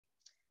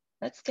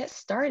let's get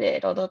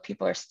started, although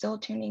people are still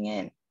tuning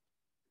in.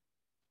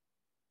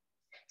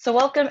 So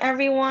welcome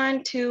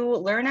everyone to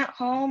Learn at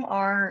Home,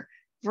 our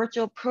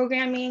virtual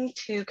programming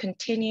to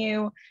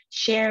continue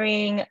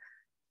sharing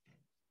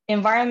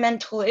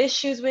environmental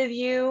issues with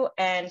you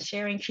and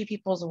sharing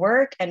TreePeople's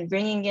work and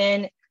bringing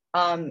in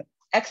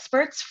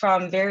experts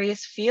from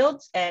various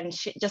fields and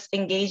just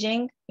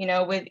engaging,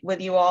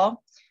 with you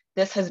all.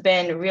 This has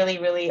been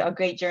really a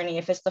great journey.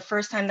 If it's the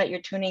first time that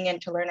you're tuning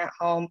in to Learn at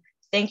Home,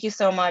 thank you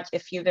so much.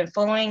 If you've been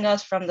following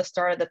us from the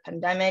start of the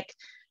pandemic,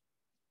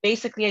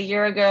 basically a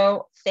year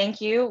ago,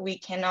 thank you. We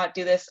cannot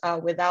do this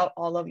without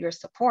all of your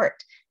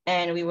support.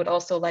 And we would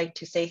also like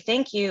to say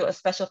thank you, a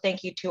special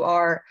thank you to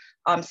our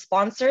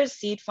sponsors,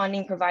 seed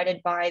funding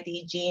provided by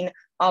the Jean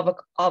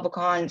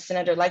Albacon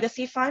Senator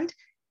Legacy Fund,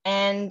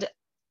 and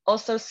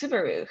also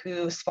Subaru,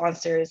 who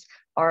sponsors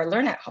our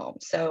Learn at Home.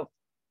 So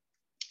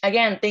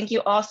again, thank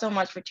you all so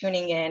much for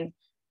tuning in.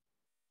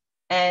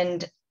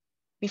 And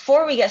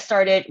before we get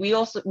started, we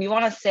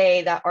want to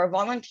say that our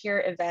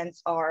volunteer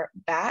events are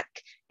back,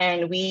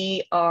 and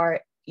we are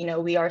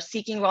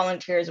seeking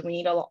volunteers. We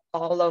need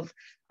all of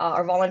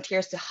our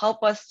volunteers to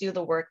help us do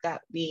the work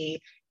that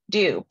we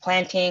do,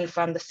 planting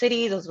from the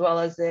cities as well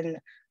as in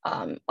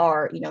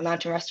our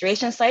mountain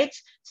restoration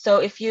sites. So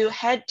if you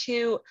head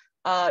to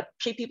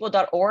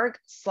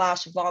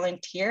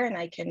treepeople.org/volunteer, and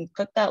I can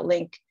put that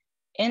link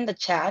in the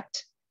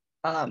chat,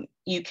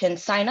 you can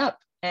sign up,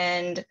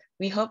 and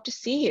we hope to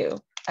see you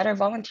at our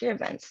volunteer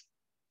events.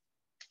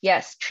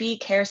 Yes, Tree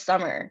Care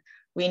Summer.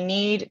 We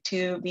need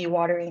to be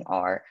watering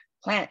our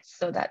plants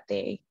so that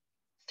they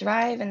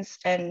thrive and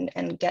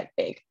get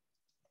big.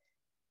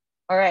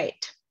 All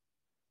right.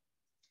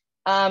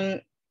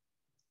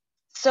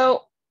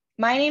 So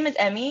my name is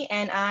Emmy,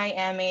 and I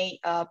am a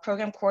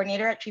program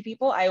coordinator at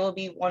TreePeople. I will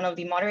be one of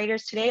the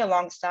moderators today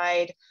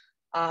alongside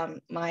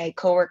my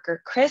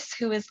coworker, Chris,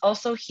 who is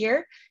also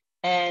here.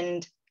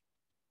 And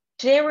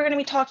today we're going to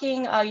be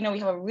talking, we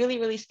have a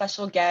really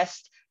special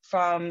guest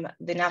from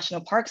the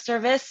National Park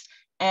Service,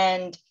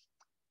 and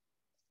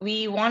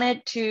we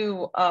wanted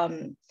to,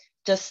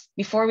 just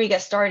before we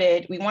get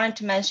started, we wanted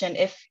to mention,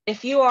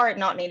 if you are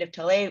not native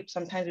to LA,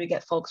 sometimes we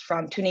get folks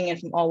tuning in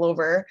from all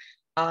over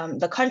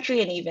the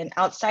country and even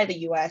outside the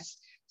US.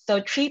 So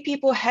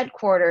TreePeople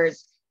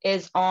headquarters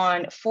is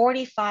on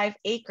 45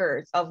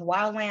 acres of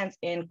wildlands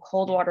in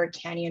Coldwater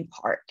Canyon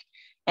Park.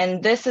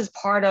 And this is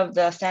part of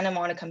the Santa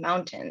Monica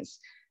Mountains.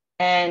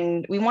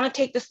 And we want to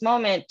take this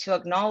moment to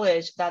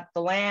acknowledge that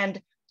the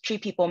land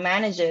TreePeople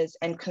manages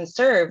and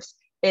conserves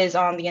is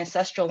on the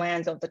ancestral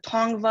lands of the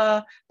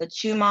Tongva, the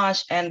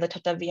Chumash, and the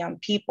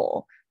Tataviam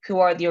people, who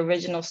are the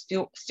original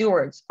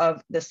stewards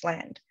of this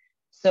land.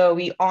 So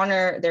we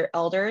honor their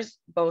elders,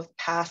 both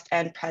past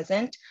and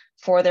present,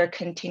 for their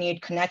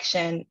continued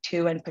connection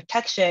to and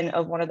protection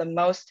of one of the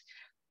most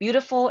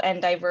beautiful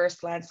and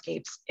diverse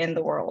landscapes in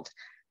the world.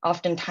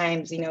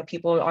 Oftentimes,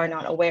 people are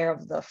not aware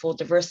of the full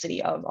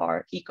diversity of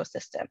our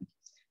ecosystem.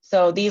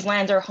 So these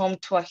lands are home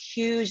to a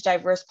huge,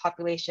 diverse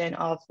population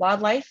of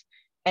wildlife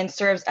and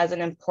serves as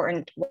an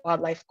important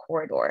wildlife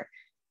corridor.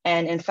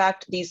 And in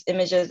fact, these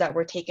images that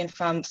were taken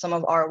from some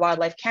of our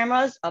wildlife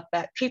cameras up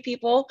at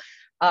TreePeople,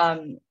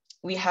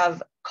 we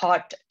have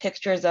caught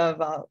pictures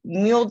of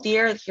mule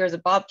deer, here's a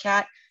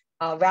bobcat,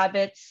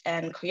 rabbits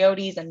and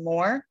coyotes and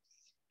more.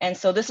 And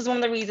so this is one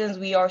of the reasons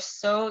we are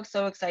so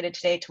excited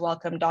today to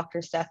welcome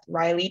Dr. Seth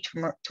Riley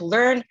to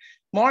learn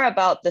more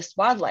about this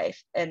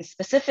wildlife, and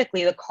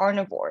specifically the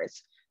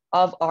carnivores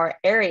of our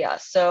area.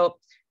 So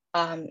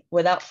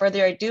without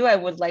further ado, I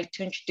would like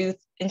to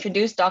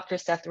introduce Dr.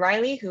 Seth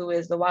Riley, who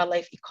is the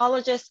Wildlife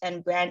Ecologist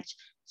and Branch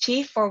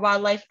Chief for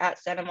Wildlife at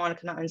Santa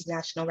Monica Mountains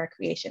National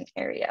Recreation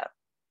Area.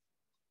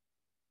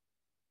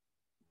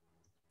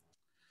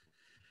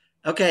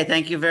 Okay,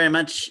 thank you very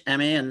much,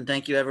 Emmy, and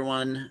thank you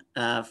everyone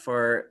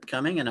for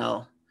coming, and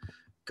I'll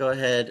go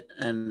ahead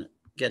and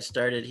get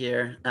started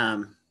here.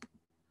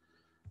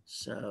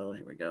 So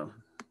here we go.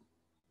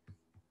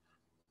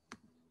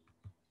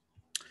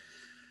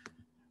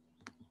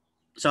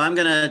 So I'm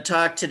going to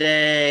talk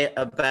today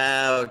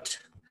about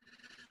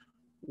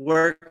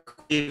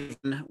work with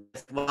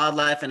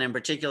wildlife, and in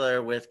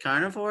particular with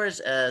carnivores,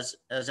 as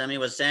Emmy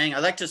was saying.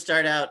 I'd like to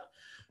start out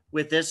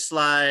with this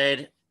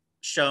slide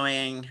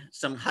showing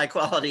some high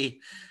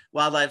quality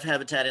wildlife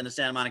habitat in the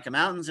Santa Monica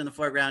Mountains in the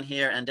foreground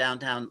here, and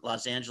downtown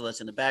Los Angeles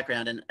in the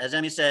background. And as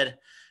Emmy said,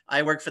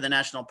 I work for the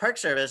National Park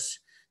Service,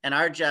 and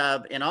our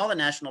job in all the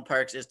national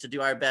parks is to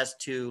do our best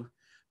to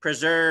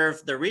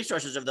preserve the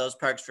resources of those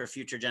parks for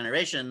future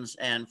generations.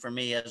 And for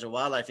me as a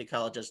wildlife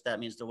ecologist, that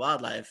means the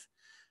wildlife.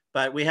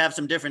 But we have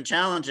some different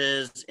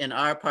challenges in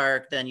our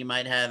park than you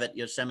might have at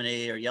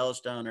Yosemite or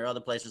Yellowstone or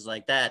other places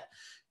like that.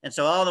 And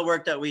so all the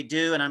work that we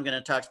do, and I'm going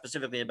to talk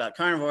specifically about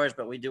carnivores,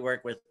 but we do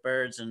work with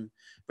birds and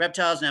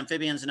reptiles and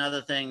amphibians and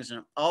other things.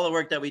 And all the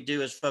work that we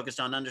do is focused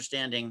on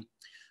understanding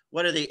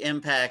what are the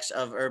impacts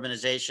of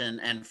urbanization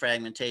and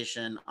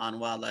fragmentation on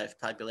wildlife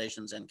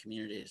populations and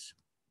communities.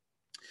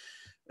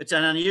 It's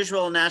an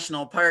unusual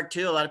national park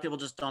too. A lot of people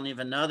just don't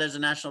even know there's a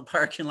national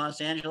park in Los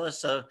Angeles.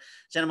 So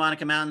Santa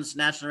Monica Mountains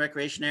National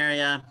Recreation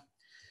Area.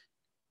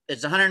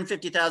 It's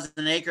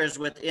 150,000 acres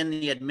within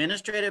the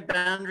administrative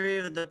boundary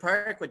of the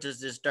park, which is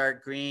this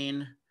dark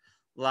green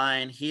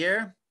line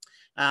here.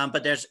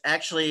 But there's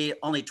actually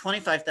only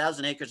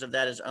 25,000 acres of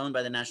that is owned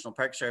by the National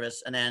Park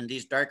Service. And then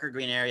these darker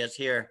green areas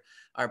here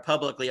are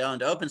publicly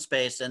owned open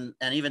space. And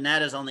even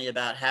that is only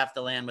about half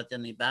the land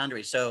within the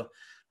boundary. So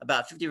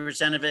about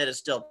 50% of it is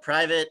still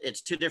private.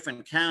 It's 2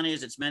 different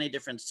counties. It's many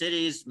different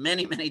cities,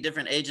 many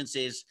different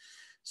agencies.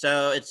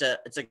 So it's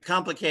a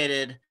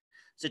complicated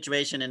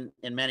situation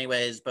in many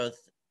ways, both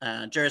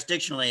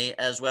jurisdictionally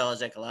as well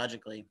as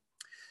ecologically.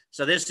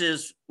 So this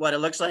is what it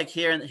looks like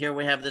here. And here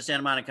we have the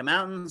Santa Monica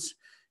Mountains.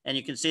 And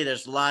you can see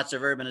there's lots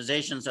of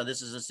urbanization. So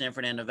this is the San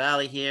Fernando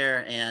Valley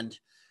here, and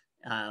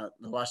the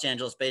Los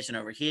Angeles Basin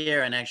over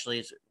here. And actually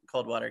it's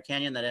Coldwater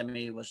Canyon that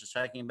Emmy was just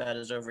talking about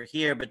is over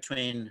here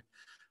between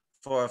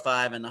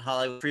 405 and the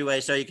Hollywood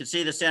Freeway. So you can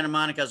see the Santa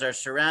Monicas are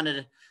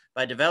surrounded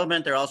by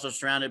development. They're also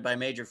surrounded by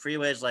major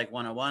freeways like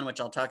 101, which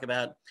I'll talk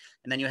about.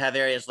 And then you have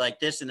areas like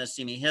this in the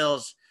Simi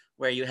Hills,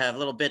 where you have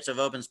little bits of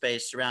open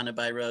space surrounded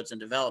by roads and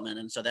development.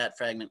 And so that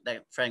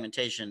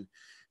fragmentation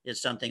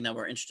is something that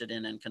we're interested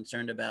in and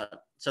concerned about.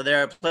 So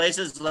there are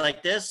places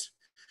like this,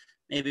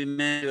 maybe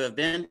many who have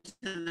been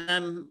to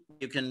them.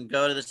 You can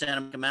go to the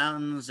Santa Monica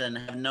Mountains and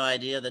have no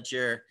idea that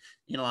you're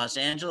in Los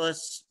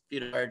Angeles,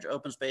 beautiful large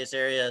open space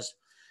areas.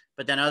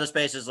 But then other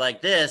spaces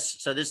like this,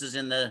 so this is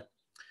in the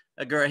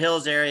Agoura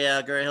Hills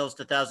area, Agoura Hills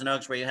to Thousand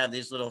Oaks, where you have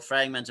these little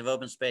fragments of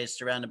open space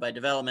surrounded by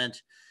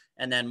development,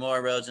 and then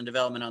more roads and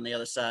development on the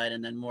other side,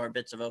 and then more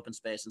bits of open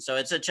space. And so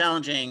it's a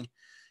challenging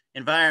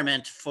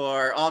environment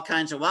for all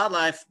kinds of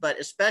wildlife, but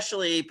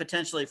especially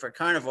potentially for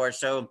carnivores.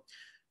 So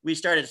we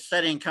started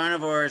studying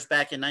carnivores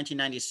back in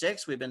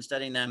 1996. We've been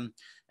studying them,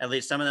 at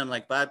least some of them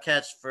like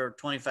bobcats, for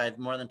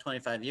more than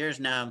 25 years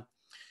now.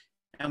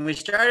 And we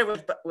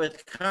started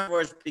with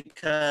carnivores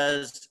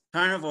because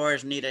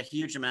carnivores need a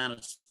huge amount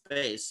of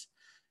space.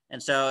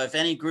 And so if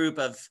any group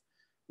of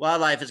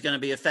wildlife is going to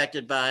be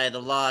affected by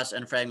the loss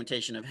and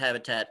fragmentation of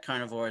habitat,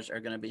 carnivores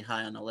are going to be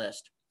high on the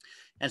list.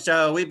 And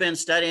so we've been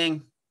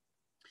studying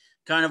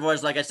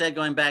carnivores, like I said,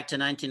 going back to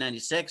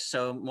 1996,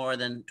 so more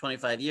than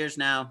 25 years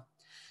now.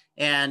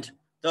 And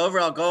the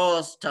overall goal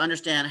is to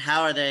understand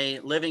how are they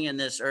living in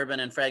this urban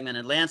and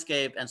fragmented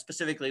landscape. And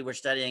specifically, we're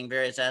studying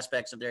various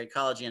aspects of their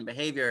ecology and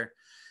behavior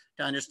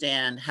to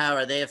understand how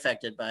are they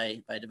affected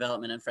by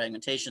development and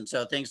fragmentation.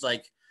 So things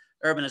like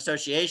urban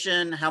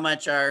association, how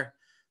much are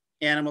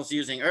animals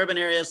using urban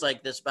areas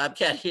like this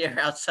bobcat here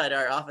outside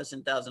our office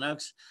in Thousand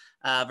Oaks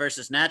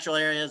versus natural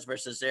areas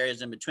versus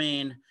areas in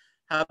between.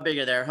 How big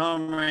are their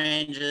home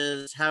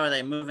ranges? How are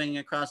they moving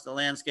across the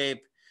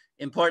landscape?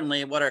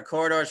 Importantly, what are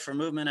corridors for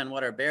movement and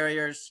what are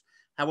barriers?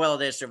 How well are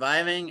they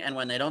surviving? And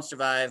when they don't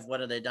survive,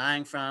 what are they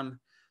dying from?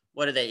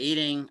 What are they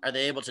eating? Are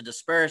they able to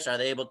disperse? Are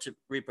they able to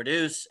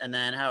reproduce? And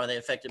then how are they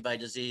affected by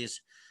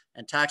disease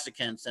and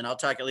toxicants? And I'll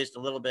talk at least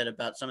a little bit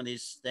about some of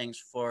these things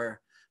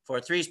for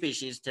 3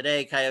 species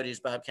today: coyotes,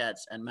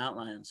 bobcats, and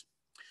mountain lions.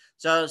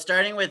 So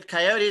starting with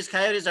coyotes,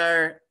 coyotes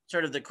are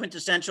sort of the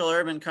quintessential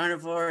urban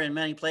carnivore in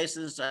many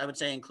places, I would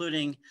say,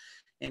 including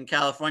in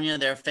California.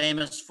 They're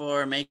famous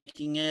for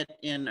making it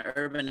in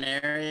urban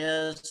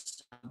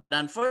areas. But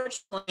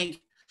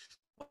unfortunately,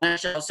 I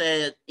shall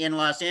say that in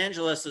Los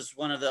Angeles is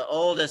one of the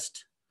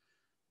oldest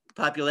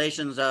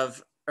populations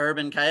of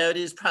urban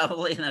coyotes,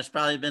 probably, and there's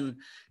probably been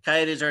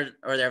coyotes, or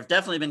there have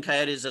definitely been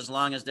coyotes as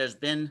long as there's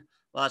been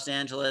Los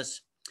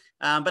Angeles.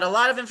 But a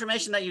lot of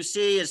information that you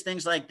see is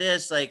things like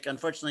this. Like,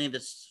 unfortunately,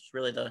 this is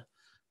really the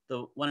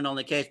one and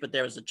only case, but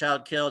there was a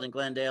child killed in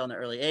Glendale in the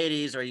early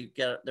 80s,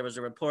 or there was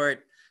a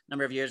report a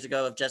number of years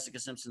ago of Jessica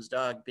Simpson's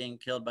dog being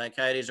killed by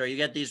coyotes, or you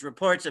get these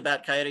reports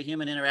about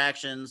coyote-human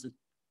interactions, and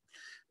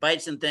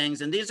bites and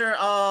things. And these are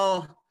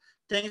all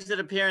things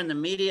that appear in the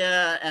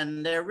media,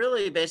 and they're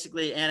really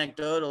basically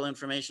anecdotal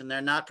information.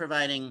 They're not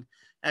providing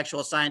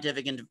actual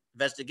scientific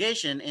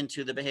investigation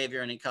into the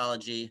behavior and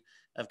ecology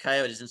of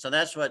coyotes. And so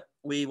that's what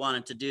we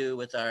wanted to do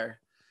with our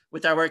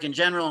work in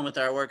general and with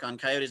our work on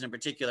coyotes in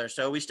particular.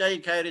 So we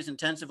studied coyotes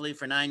intensively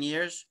for 9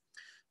 years,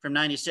 from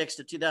 96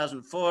 to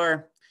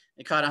 2004.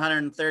 We caught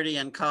 130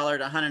 and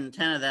collared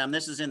 110 of them.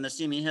 This is in the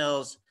Simi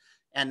Hills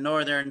and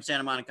northern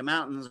Santa Monica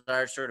Mountains,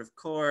 our sort of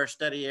core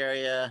study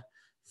area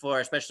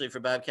especially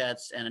for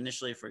bobcats and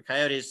initially for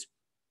coyotes.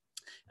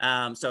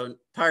 So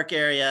park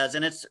areas,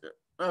 and it's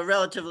a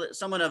relatively,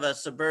 somewhat of a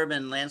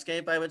suburban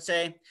landscape, I would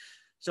say.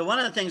 So one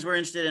of the things we're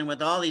interested in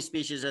with all these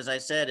species, as I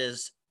said,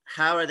 is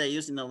how are they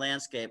using the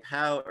landscape?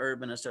 How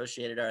urban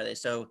associated are they?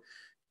 So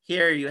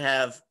here you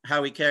have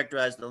how we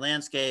characterize the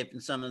landscape.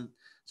 In some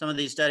of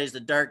these studies,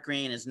 the dark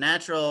green is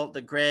natural,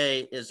 the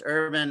gray is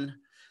urban.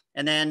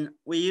 And then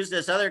we use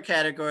this other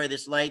category,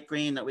 this light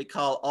green, that we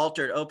call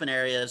altered open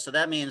areas. So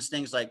that means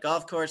things like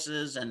golf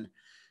courses and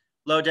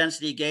low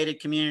density gated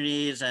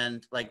communities,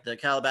 and like the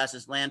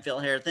Calabasas landfill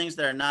here, things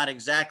that are not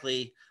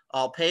exactly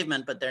all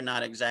pavement, but they're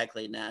not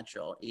exactly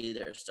natural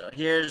either. So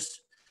here's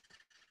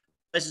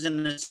places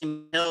in the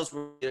Simi Hills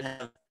where you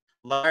have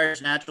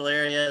large natural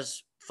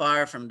areas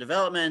far from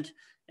development.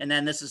 And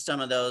then this is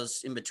some of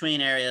those in between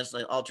areas,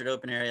 like altered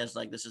open areas,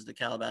 like this is the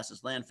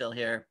Calabasas landfill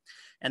here.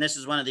 And this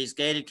is one of these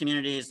gated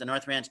communities, the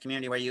North Ranch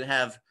community, where you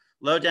have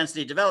low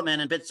density development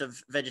and bits of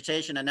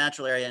vegetation and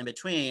natural area in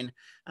between,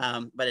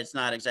 but it's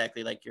not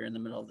exactly like you're in the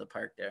middle of the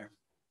park there.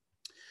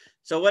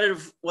 So what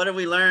have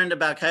we learned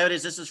about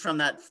coyotes? This is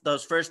from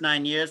those first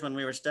 9 years when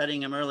we were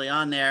studying them early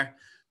on there.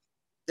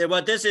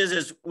 What this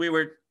is we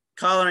were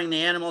collaring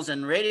the animals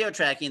and radio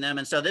tracking them.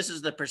 And so this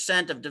is the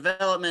percent of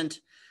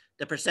development,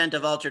 the percent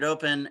of altered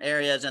open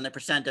areas, and the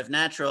percent of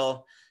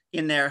natural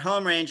in their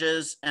home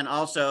ranges and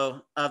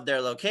also of their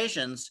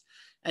locations.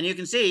 And you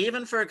can see,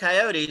 even for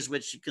coyotes,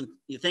 which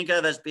you think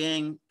of as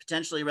being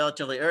potentially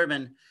relatively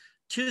urban,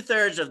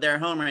 2/3 of their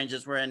home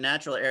ranges were in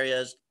natural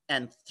areas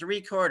and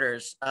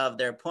 3/4 of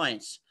their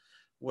points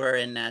were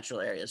in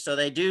natural areas. So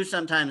they do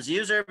sometimes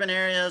use urban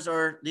areas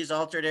or these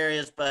altered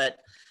areas, but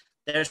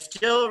they're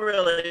still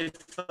really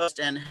focused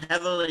and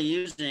heavily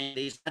using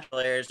these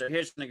natural areas. So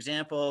here's an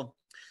example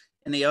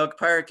in the Oak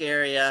Park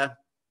area.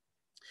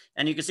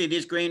 And you can see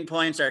these green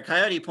points are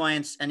coyote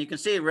points. And you can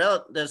see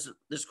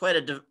there's quite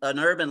an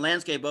urban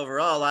landscape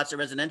overall, lots of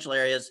residential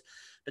areas.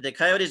 But the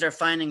coyotes are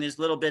finding these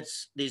little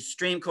bits, these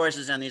stream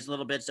courses and these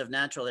little bits of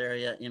natural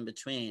area in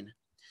between.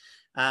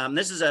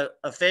 This is a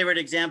favorite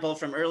example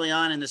from early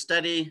on in the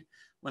study.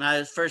 When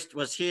I first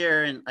was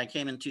here, and I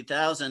came in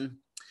 2000,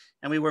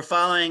 and we were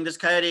following, this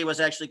coyote was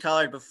actually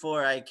collared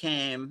before I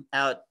came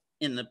out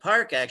in the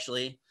park,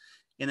 actually,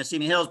 in the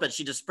Simi Hills, but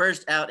she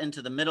dispersed out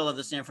into the middle of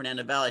the San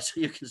Fernando Valley. So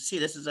you can see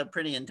this is a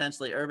pretty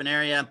intensely urban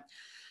area.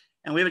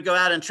 And we would go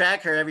out and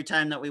track her every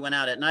time that we went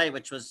out at night,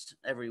 which was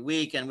every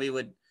week. And we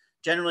would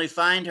generally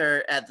find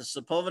her at the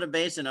Sepulveda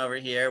Basin over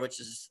here, which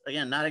is,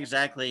 again, not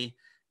exactly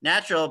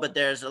natural, but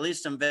there's at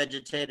least some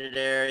vegetated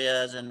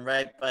areas, and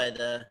right by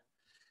the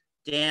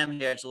dam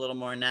here, it's a little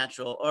more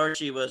natural. Or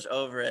she was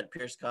over at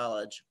Pierce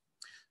College.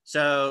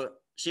 So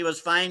she was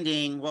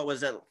finding what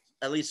was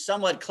at least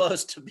somewhat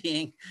close to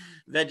being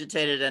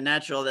vegetated and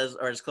natural,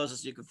 or as close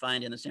as you could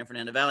find in the San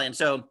Fernando Valley. And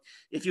so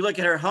if you look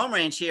at her home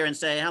range here and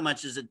say, how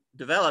much is it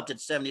developed?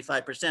 It's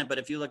 75%. But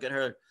if you look at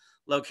her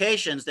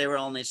locations, they were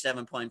only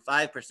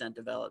 7.5%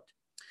 developed.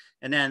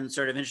 And then,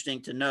 sort of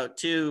interesting to note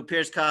too,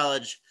 Pierce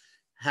College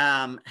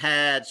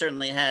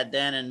certainly had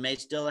then and may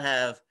still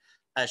have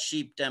a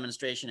sheep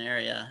demonstration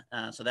area.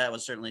 So that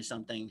was certainly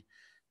something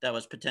that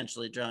was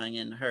potentially drawing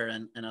in her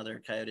and other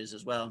coyotes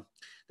as well.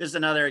 This is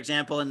another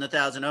example in the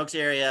Thousand Oaks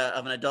area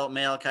of an adult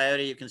male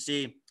coyote. You can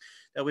see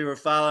that we were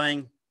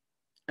following,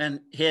 and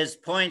his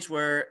points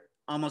were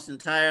almost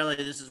entirely,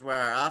 this is where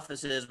our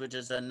office is, which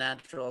is a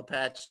natural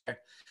patch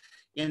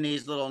in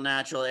these little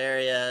natural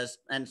areas.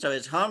 And so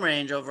his home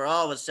range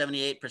overall was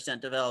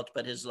 78% developed,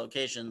 but his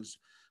locations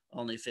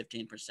only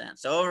 15%.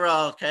 So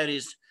overall,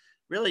 coyotes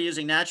really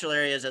using natural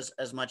areas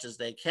as much as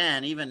they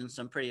can, even in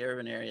some pretty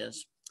urban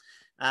areas.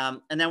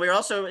 And then we were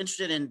also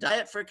interested in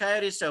diet for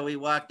coyotes. So we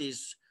walk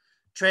these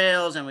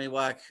trails and we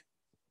walk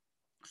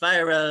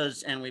fire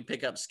roads and we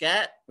pick up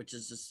scat, which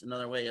is just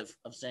another way of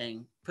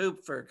saying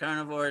poop for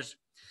carnivores.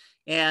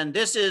 And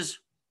this is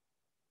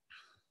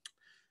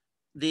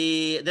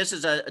a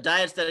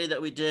diet study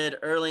that we did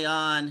early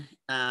on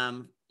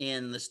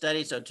in the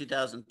study. So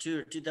 2002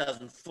 or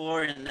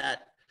 2004 in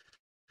that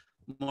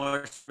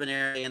more urban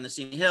area in the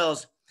Simi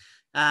Hills.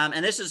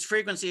 And this is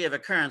frequency of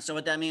occurrence. So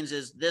what that means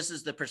is this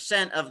is the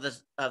percent of the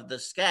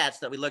scats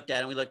that we looked at,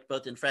 and we looked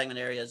both in fragment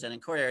areas and in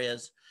core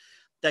areas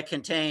that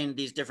contain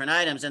these different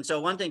items. And so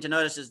one thing to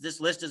notice is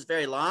this list is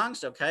very long.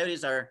 So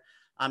coyotes are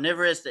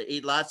omnivorous, they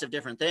eat lots of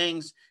different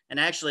things. And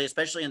actually,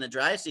 especially in the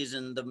dry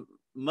season, the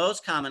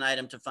most common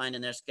item to find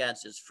in their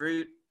scats is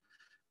fruit,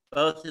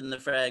 both in the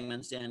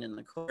fragments and in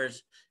the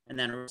cores. And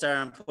then roots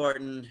are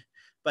important.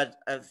 But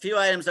a few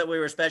items that we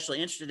were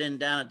especially interested in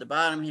down at the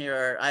bottom here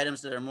are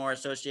items that are more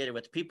associated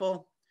with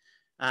people.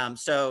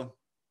 So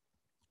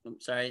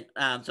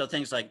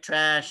things like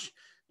trash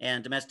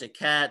and domestic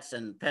cats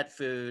and pet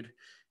food.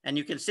 And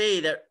you can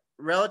see that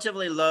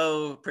relatively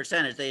low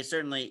percentage. They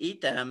certainly eat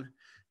them,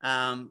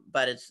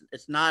 but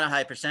it's not a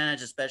high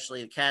percentage,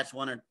 especially cats,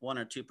 1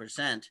 or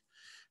 2%.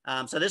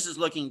 So this is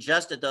looking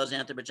just at those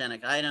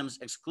anthropogenic items,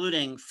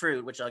 excluding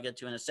fruit, which I'll get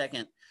to in a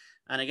second.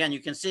 And again, you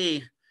can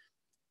see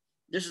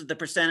this is the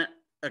percent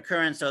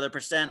occurrence, so the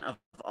percent of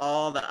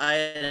all the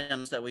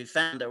items that we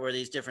found that were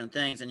these different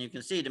things. And you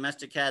can see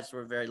domestic cats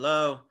were very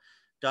low,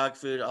 dog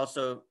food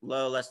also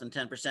low, less than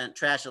 10%,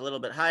 trash a little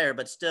bit higher,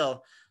 but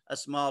still a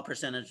small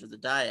percentage of the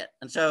diet.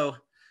 And so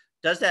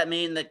does that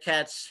mean that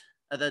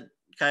that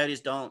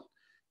coyotes don't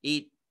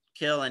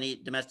kill and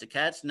eat domestic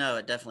cats? No,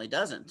 it definitely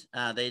doesn't.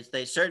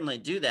 They certainly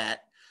do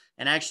that.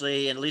 And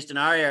actually, at least in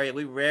our area,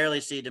 we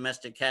rarely see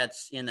domestic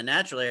cats in the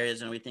natural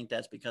areas, and we think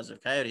that's because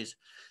of coyotes.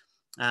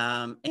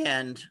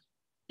 And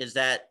is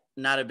that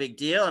not a big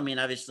deal? I mean,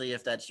 obviously,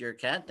 if that's your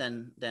cat,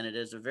 then it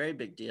is a very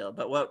big deal.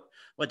 But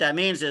what that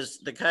means is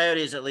the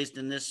coyotes, at least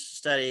in this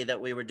study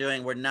that we were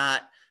doing, were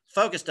not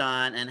focused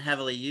on and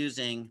heavily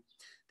using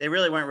they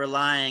really weren't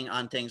relying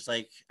on things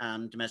like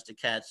domestic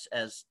cats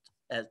as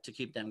to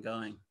keep them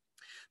going.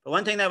 But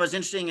one thing that was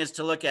interesting is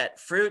to look at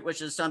fruit,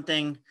 which is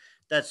something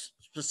that's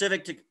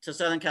specific to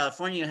Southern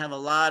California. You have a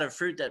lot of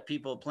fruit that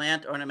people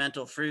plant,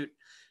 ornamental fruit.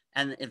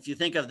 And if you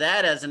think of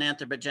that as an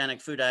anthropogenic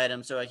food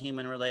item, so a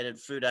human-related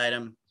food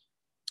item,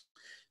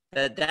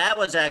 that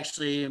was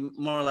actually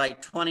more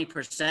like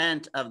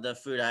 20% of the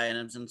food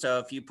items. And so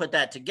if you put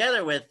that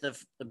together with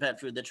the pet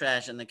food, the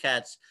trash, and the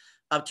cats,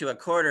 up to a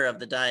quarter of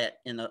the diet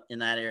in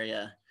that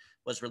area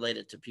was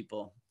related to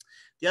people.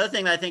 The other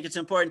thing that I think it's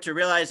important to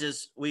realize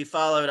is we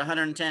followed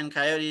 110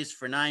 coyotes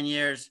for 9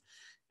 years.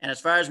 And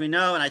as far as we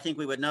know, and I think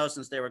we would know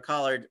since they were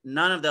collared,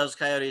 none of those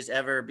coyotes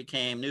ever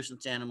became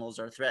nuisance animals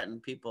or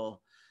threatened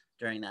people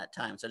during that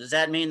time. So does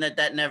that mean that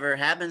that never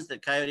happens,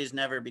 that coyotes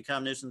never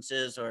become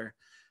nuisances or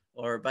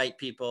bite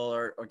people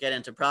or get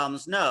into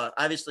problems? No,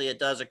 obviously it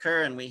does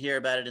occur and we hear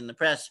about it in the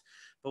press.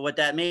 But what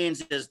that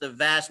means is the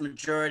vast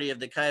majority of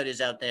the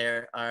coyotes out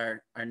there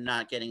are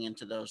not getting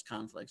into those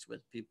conflicts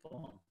with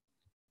people.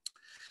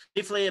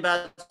 Briefly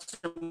about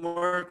some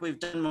work we've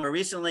done more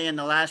recently in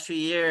the last few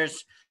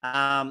years,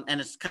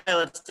 and it's a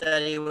pilot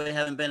study. We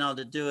haven't been able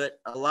to do it,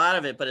 a lot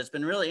of it, but it's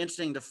been really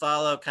interesting to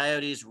follow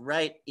coyotes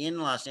right in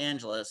Los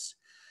Angeles.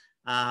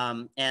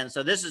 And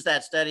so this is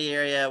that study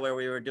area where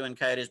we were doing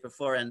coyotes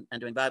before and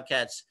doing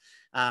bobcats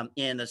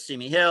in the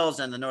Simi Hills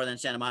and the northern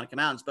Santa Monica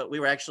Mountains, but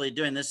we were actually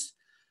doing this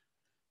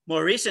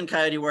more recent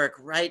coyote work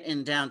right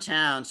in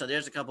downtown. So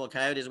there's a couple of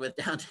coyotes with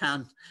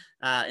downtown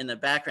in the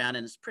background,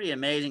 and it's pretty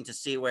amazing to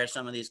see where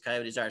some of these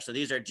coyotes are. So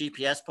these are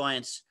GPS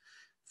points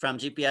from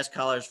GPS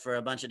collars for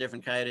a bunch of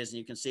different coyotes, and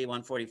you can see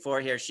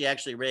 144 here. She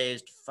actually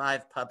raised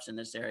 5 pups in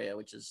this area,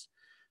 which is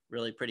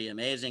really pretty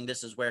amazing.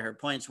 This is where her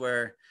points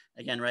were,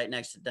 again, right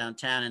next to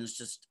downtown, and it's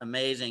just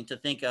amazing to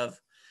think of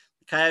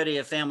a coyote,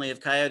 a family of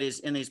coyotes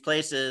in these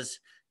places.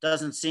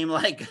 Doesn't seem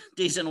like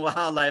decent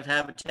wildlife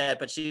habitat,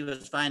 but she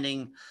was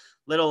finding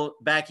little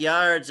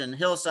backyards and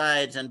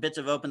hillsides and bits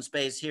of open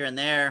space here and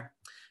there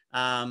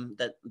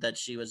that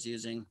she was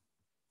using.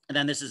 And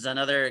then this is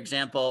another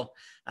example,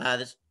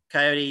 this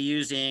coyote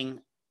using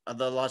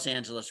the Los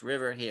Angeles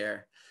River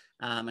here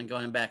and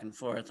going back and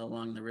forth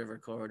along the river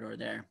corridor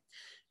there.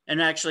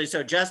 And actually,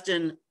 so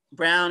Justin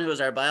Brown, who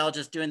was our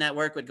biologist doing that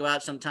work, would go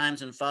out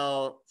sometimes and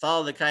follow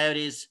the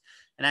coyotes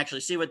and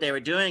actually see what they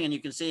were doing. And you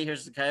can see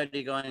here's the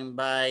coyote going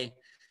by,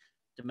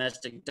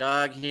 domestic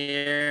dog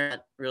here,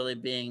 not really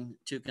being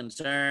too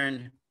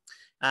concerned.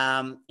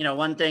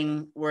 One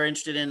thing we're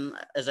interested in,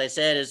 as I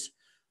said, is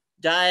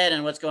diet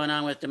and what's going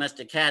on with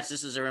domestic cats.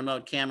 This is a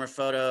remote camera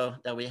photo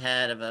that we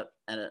had of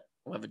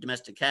a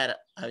domestic cat,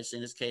 obviously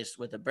in this case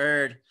with a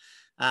bird.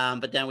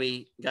 But then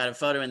we got a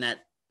photo in that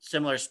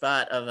similar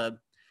spot of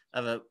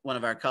one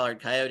of our collared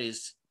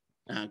coyotes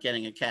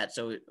getting a cat.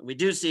 So we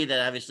do see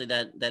that obviously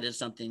that is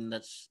something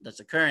that's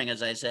occurring,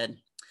 as I said.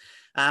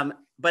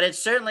 But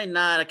it's certainly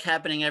not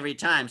happening every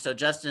time. So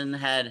Justin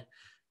had a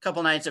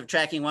couple nights of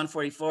tracking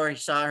 144. He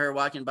saw her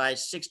walking by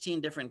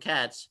 16 different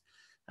cats.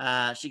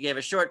 She gave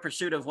a short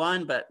pursuit of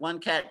one, but one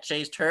cat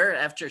chased her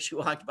after she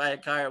walked by a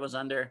car it was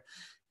under.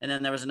 And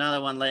then there was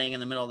another one laying in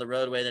the middle of the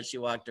roadway that she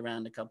walked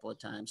around a couple of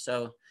times.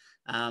 So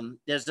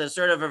there's a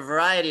sort of a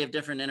variety of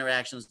different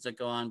interactions that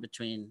go on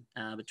between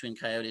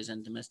coyotes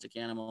and domestic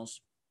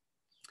animals.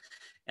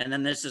 And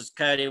then this is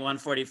Coyote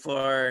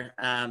 144.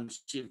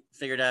 She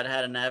figured out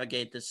how to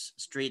navigate this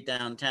street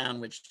downtown,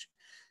 which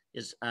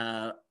is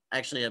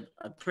actually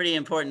a pretty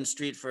important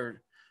street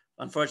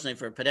unfortunately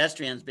for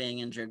pedestrians being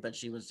injured, but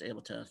she was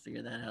able to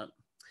figure that out.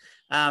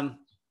 And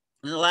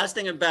the last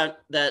thing about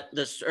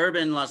this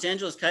urban Los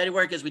Angeles coyote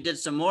work is we did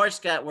some more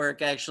scat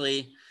work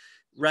actually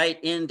right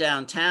in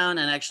downtown.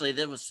 And actually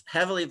that was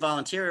heavily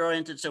volunteer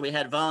oriented. So we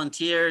had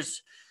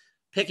volunteers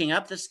picking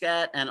up the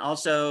scat, and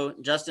also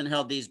Justin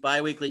held these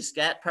bi-weekly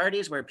scat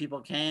parties where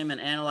people came and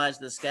analyzed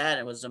the scat.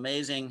 It was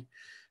amazing.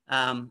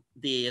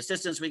 The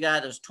assistance we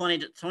got, there was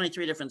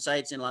 23 different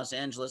sites in Los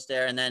Angeles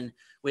there. And then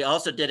we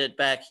also did it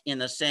back in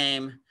the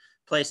same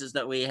places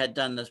that we had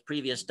done this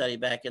previous study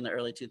back in the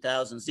early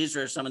 2000s. These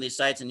are some of these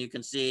sites, and you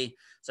can see,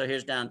 so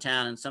here's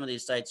downtown, and some of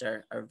these sites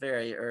are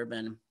very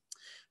urban.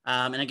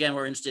 And again,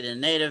 we're interested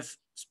in native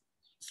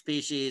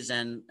species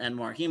and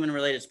more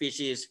human-related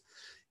species.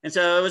 And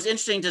so it was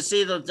interesting to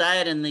see the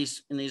diet in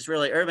these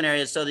really urban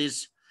areas. So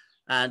these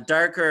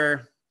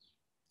darker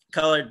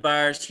colored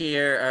bars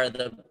here are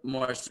the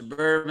more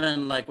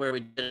suburban, like where we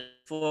did it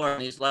before.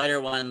 And these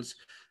lighter ones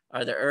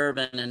are the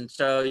urban. And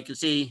so you can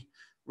see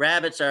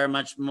rabbits are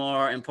much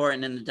more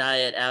important in the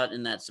diet out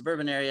in that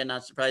suburban area,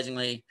 not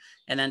surprisingly.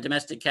 And then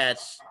domestic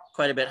cats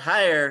quite a bit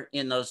higher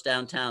in those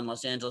downtown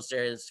Los Angeles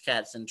areas,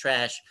 cats and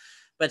trash,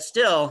 but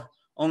still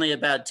only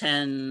about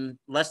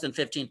less than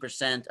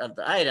 15% of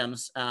the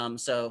items.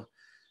 So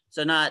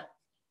not,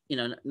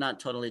 not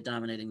totally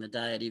dominating the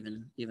diet,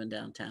 even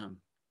downtown.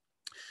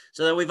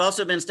 So we've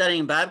also been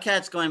studying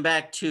bobcats going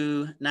back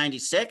to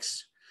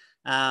 96.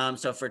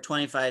 So for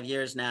 25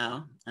 years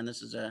now, and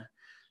this is a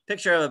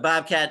picture of a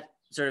bobcat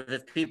sort of,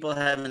 if people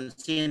haven't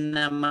seen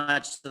them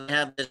much, they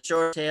have this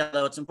short tail,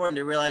 though it's important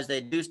to realize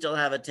they do still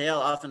have a tail.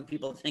 Often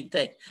people think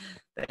they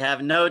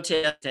have no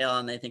tail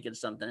and they think it's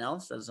something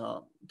else, as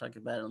I'll talk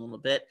about in a little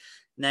bit.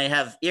 And they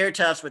have ear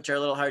tufts, which are a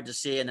little hard to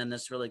see, and then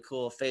this really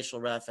cool facial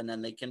ruff, and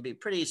then they can be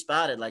pretty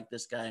spotted like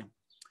this guy.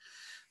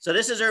 So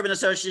this is urban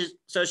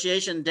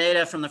association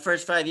data from the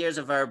first 5 years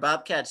of our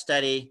Bobcat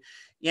study.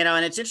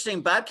 And it's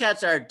interesting,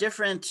 Bobcats are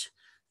different.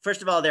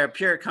 First of all, they're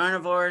pure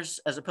carnivores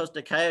as opposed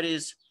to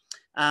coyotes,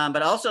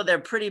 but also they're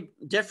pretty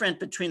different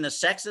between the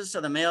sexes. So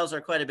the males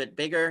are quite a bit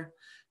bigger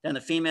than the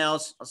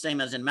females,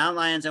 same as in mountain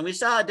lions. And we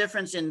saw a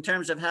difference in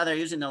terms of how they're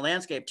using the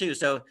landscape too.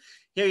 So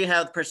here you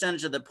have the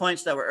percentage of the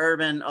points that were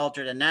urban,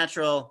 altered, and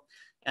natural,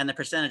 and the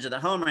percentage of the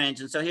home range.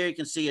 And so here you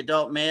can see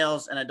adult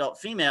males and adult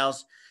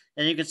females.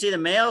 And you can see the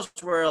males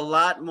were a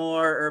lot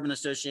more urban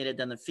associated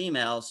than the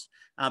females,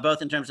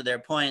 both in terms of their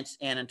points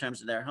and in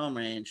terms of their home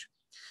range.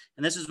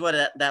 And this is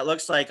what that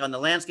looks like on the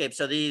landscape.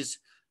 So these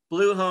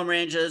blue home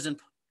ranges and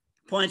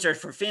points are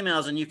for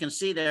females, and you can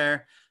see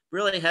they're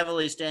really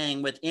heavily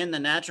staying within the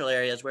natural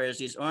areas, whereas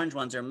these orange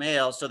ones are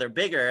males. So they're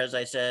bigger, as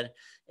I said,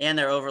 and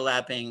they're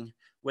overlapping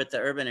with the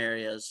urban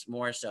areas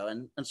more so.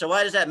 And so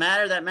why does that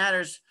matter? That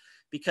matters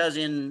because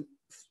in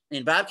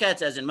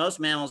bobcats, as in most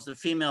mammals, the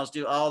females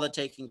do all the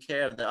taking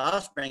care of the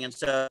offspring. And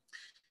so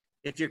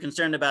if you're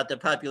concerned about the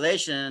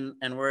population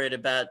and worried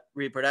about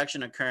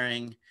reproduction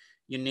occurring,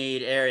 you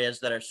need areas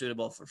that are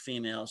suitable for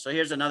females. So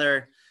here's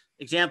another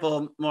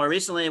example more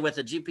recently with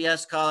a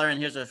GPS collar, and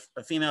here's a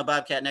female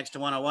bobcat next to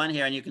 101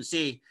 here, and you can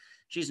see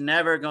she's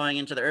never going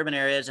into the urban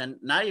areas and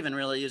not even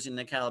really using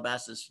the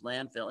Calabasas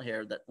landfill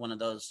here, that one of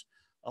those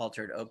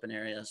altered open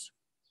areas.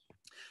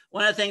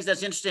 One of the things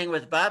that's interesting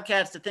with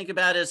bobcats to think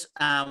about is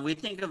we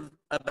think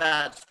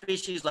about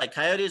species like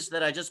coyotes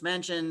that I just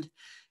mentioned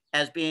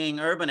as being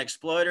urban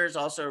exploiters,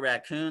 also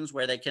raccoons,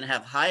 where they can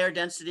have higher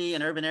density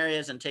in urban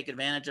areas and take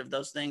advantage of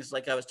those things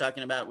like I was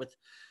talking about with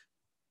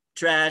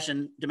trash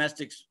and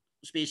domestic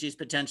species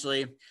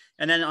potentially.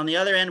 And then on the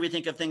other end, we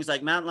think of things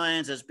like mountain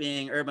lions as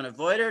being urban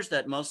avoiders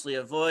that mostly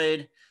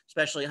avoid,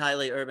 especially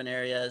highly urban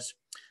areas.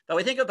 But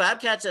we think of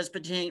bobcats as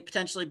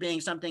potentially being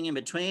something in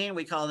between.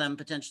 We call them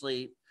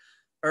potentially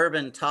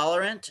urban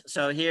tolerant.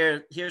 So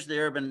here's the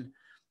urban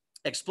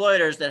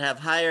exploiters that have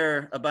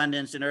higher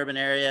abundance in urban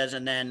areas,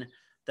 and then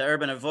the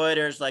urban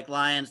avoiders like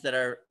lions that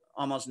are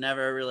almost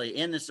never really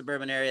in the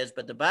suburban areas.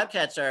 But the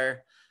bobcats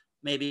are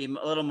maybe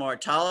a little more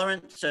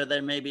tolerant, so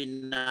they're maybe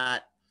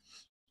not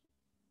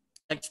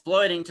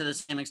exploiting to the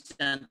same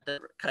extent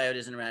that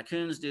coyotes and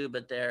raccoons do,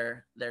 but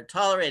they're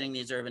tolerating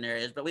these urban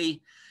areas. But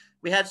we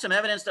had some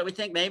evidence that we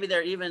think maybe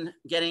they're even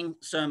getting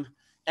some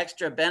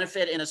extra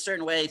benefit in a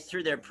certain way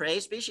through their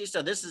prey species.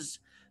 So this is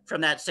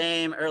from that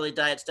same early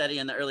diet study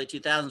in the early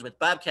 2000s with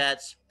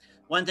bobcats.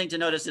 One thing to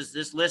notice is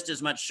this list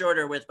is much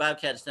shorter with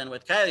bobcats than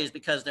with coyotes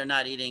because they're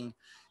not eating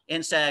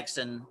insects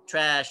and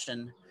trash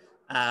and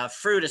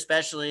fruit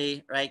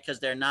especially, right? Because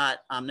they're not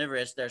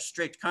omnivorous, they're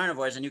strict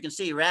carnivores. And you can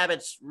see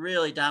rabbits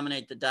really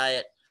dominate the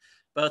diet,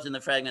 both in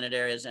the fragmented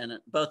areas and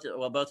both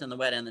in the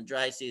wet and the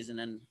dry season.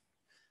 And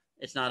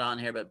it's not on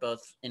here, but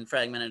both in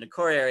fragmented and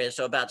core areas.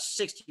 So about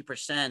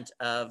 60%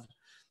 of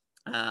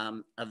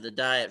the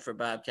diet for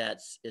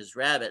bobcats is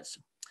rabbits.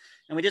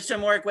 And we did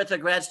some work with a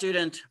grad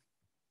student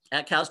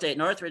at Cal State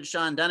Northridge,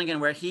 Sean Dunnigan,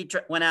 where he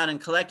went out and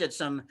collected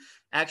some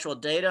actual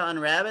data on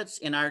rabbits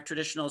in our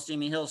traditional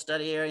Simi Hill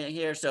study area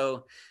here.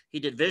 So he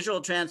did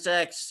visual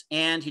transects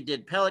and he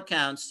did pellet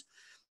counts.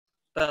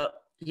 But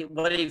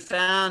what he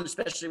found,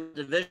 especially with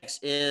the visuals,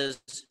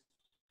 is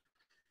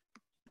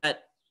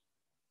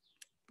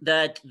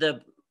that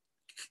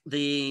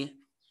the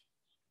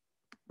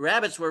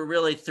rabbits were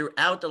really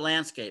throughout the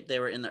landscape. They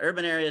were in the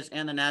urban areas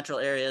and the natural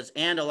areas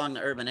and along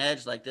the urban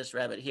edge, like this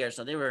rabbit here.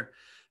 So they were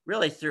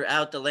really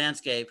throughout the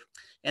landscape.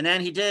 And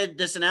then he did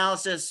this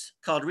analysis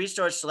called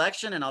resource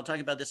selection. And I'll talk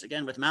about this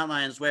again with mountain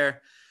lions,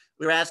 where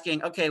we were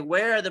asking, okay,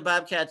 where are the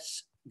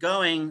bobcats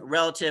going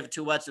relative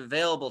to what's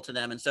available to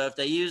them? And so if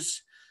they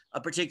use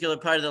a particular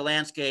part of the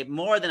landscape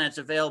more than it's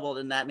available,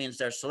 then that means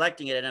they're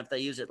selecting it. And if they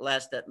use it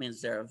less, that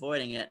means they're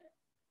avoiding it.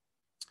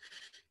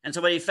 And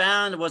so what he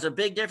found was a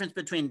big difference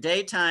between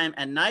daytime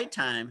and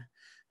nighttime.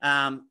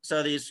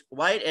 So these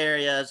white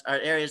areas are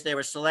areas they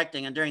were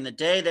selecting, and during the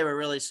day, they were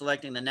really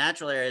selecting the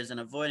natural areas and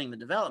avoiding the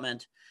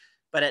development.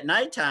 But at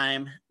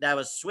nighttime, that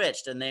was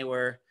switched, and they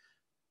were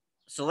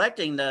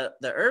selecting the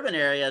urban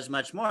areas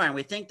much more. And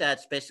we think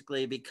that's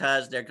basically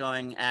because they're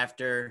going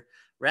after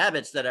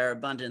rabbits that are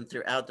abundant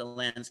throughout the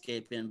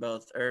landscape in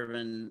both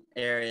urban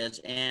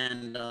areas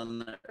and on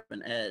the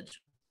urban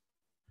edge.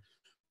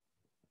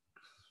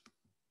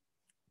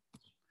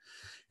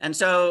 And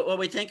so what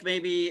we think may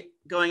be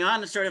going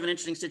on is sort of an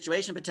interesting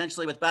situation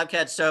potentially with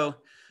bobcats. So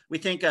we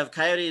think of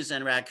coyotes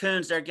and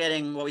raccoons, they're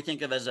getting what we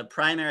think of as a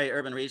primary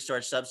urban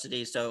resource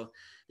subsidy. So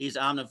these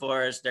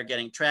omnivores, they're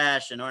getting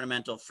trash and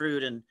ornamental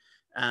fruit and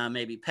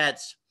maybe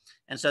pets.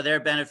 And so they're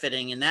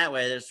benefiting in that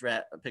way. There's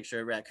a picture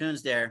of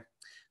raccoons there.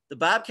 The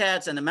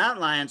bobcats and the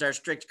mountain lions are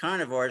strict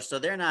carnivores, so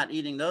they're not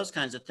eating those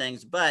kinds of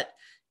things. But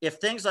if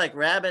things like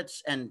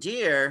rabbits and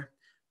deer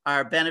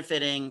are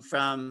benefiting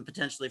from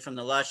potentially from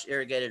the lush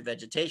irrigated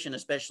vegetation,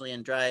 especially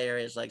in dry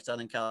areas like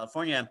Southern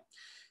California,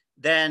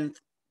 then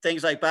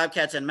things like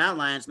bobcats and mountain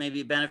lions may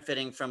be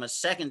benefiting from a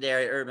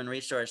secondary urban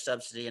resource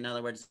subsidy. In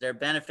other words, they're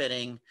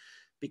benefiting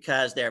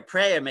because their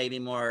prey may be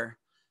more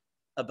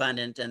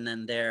abundant, and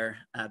then they're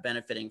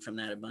benefiting from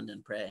that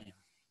abundant prey.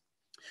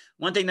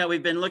 One thing that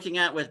we've been looking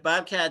at with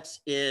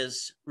bobcats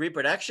is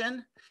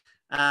reproduction.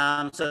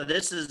 So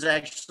this is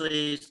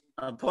actually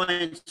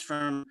points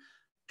from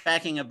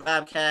tracking a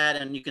bobcat,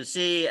 and you can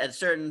see at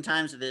certain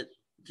times of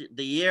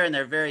the year, and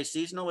they're very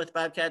seasonal with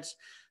bobcats,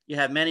 you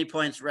have many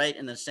points right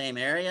in the same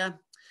area.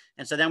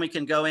 And so then we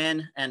can go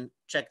in and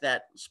check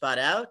that spot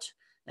out.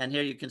 And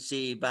here you can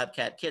see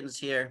bobcat kittens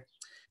here.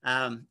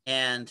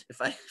 And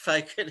if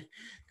I could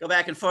go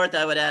back and forth,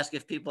 I would ask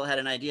if people had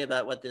an idea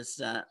about what this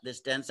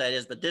den site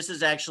is, but this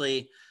is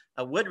actually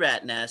a wood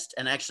rat nest.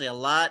 And actually a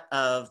lot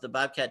of the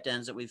bobcat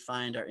dens that we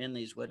find are in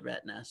these wood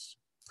rat nests.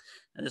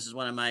 And this is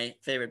one of my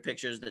favorite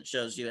pictures that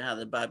shows you how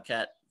the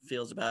bobcat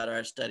feels about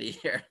our study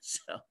here.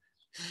 So,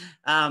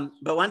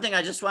 but one thing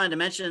I just wanted to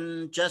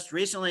mention just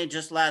recently,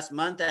 just last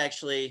month,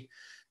 actually,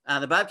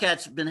 the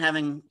bobcats have been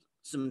having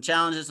some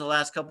challenges the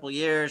last couple of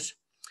years.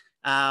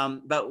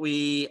 But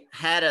we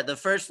had the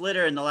first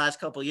litter in the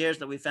last couple of years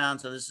that we found.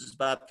 So this is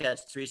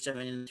bobcats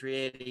 370,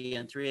 380,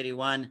 and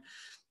 381.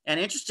 And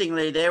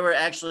interestingly, they were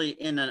actually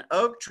in an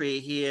oak tree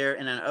here,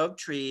 in an oak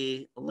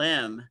tree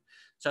limb.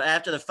 So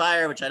after the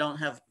fire, which I don't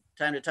have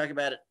time to talk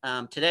about it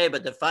today,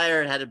 but the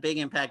fire had a big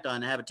impact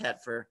on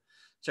habitat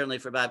certainly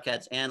for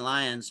bobcats and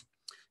lions,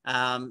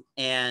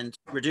 and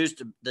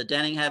reduced the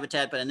denning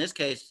habitat. But in this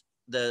case,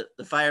 the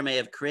fire may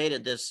have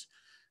created this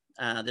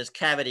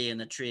cavity in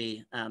the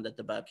tree that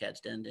the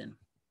bobcats denned in.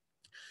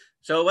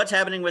 So what's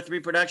happening with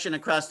reproduction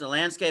across the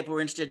landscape? We're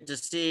interested to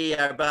see,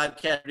 are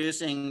bobcats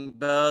producing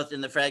both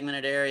in the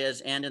fragmented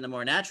areas and in the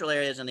more natural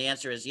areas? And the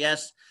answer is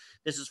yes.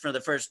 This is for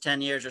the first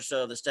 10 years or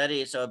so of the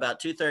study. So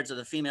about 2/3 of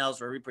the females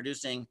were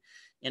reproducing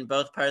in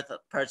both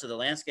parts of the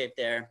landscape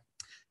there.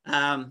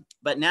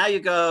 But now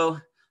you go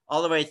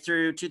all the way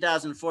through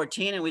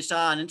 2014, and we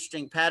saw an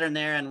interesting pattern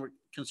there, and we're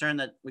concerned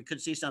that we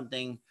could see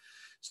something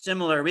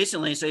similar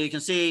recently. So you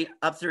can see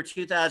up through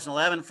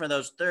 2011 for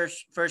those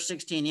first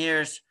 16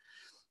 years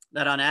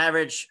that on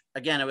average,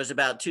 again, it was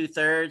about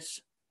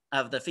 2/3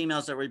 of the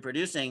females that were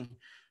reproducing,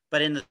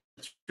 but in the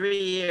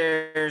 3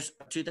 years,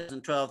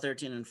 2012,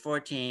 13, and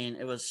 14,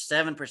 it was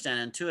 7%.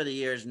 And 2 of the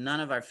years,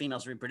 none of our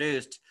females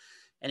reproduced.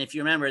 And if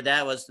you remember,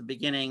 that was the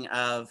beginning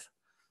of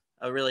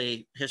a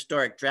really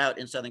historic drought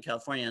in Southern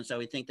California. And so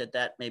we think that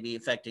that may be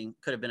could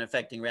have been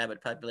affecting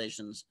rabbit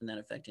populations and then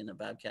affecting the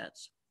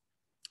bobcats.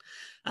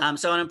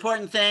 So an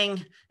important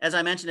thing, as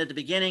I mentioned at the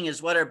beginning,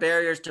 is what are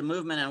barriers to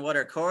movement and what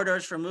are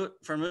corridors for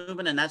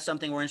movement. And that's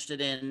something we're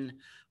interested in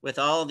with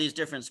all of these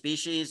different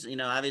species. You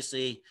know,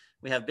 obviously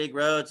we have big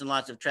roads and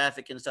lots of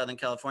traffic in Southern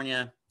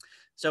California.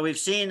 So we've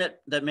seen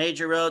that the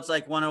major roads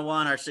like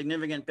 101 are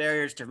significant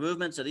barriers to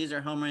movement. So these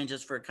are home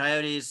ranges for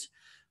coyotes.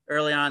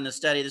 Early on in the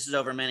study, this is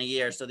over many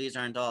years, so these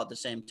aren't all at the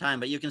same time,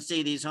 but you can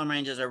see these home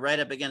ranges are right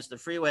up against the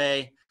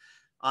freeway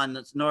on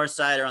the north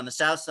side or on the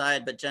south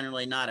side, but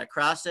generally not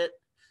across it.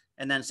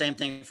 And then same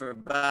thing for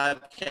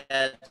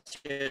bobcats.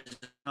 Here's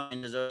home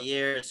ranges over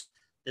years.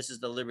 This is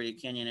the Liberty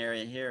Canyon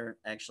area here,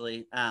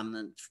 actually.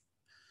 Home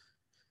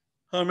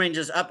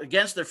ranges up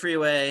against the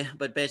freeway,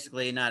 but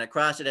basically not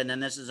across it. And then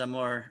this is a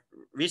more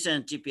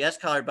recent GPS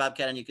collared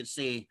bobcat, and you can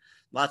see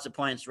lots of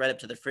points right up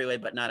to the freeway,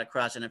 but not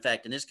across. And in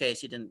fact, in this case,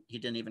 he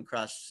didn't even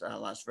cross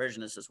Las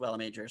Virgenes as well, a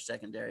major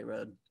secondary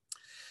road.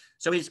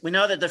 So we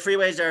know that the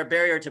freeways are a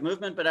barrier to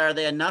movement, but are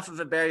they enough of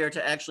a barrier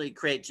to actually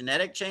create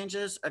genetic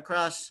changes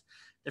across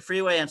the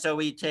freeway? And so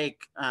we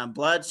take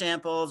blood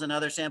samples and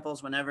other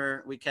samples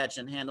whenever we catch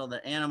and handle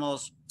the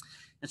animals.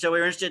 And so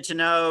we're interested to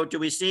know, do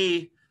we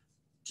see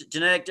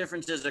genetic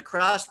differences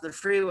across the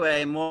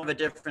freeway, more of a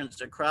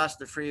difference across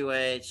the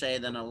freeway, say,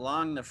 than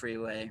along the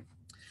freeway?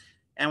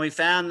 And we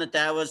found that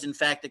that was in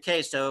fact the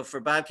case. So for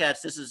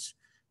bobcats,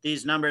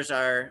 these numbers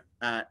are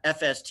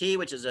FST,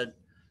 which is a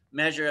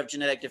measure of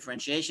genetic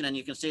differentiation. And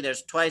you can see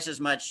there's twice as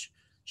much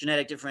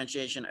genetic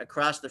differentiation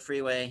across the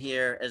freeway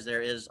here as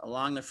there is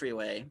along the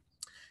freeway.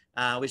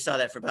 We saw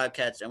that for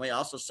bobcats, and we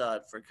also saw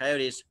it for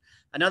coyotes.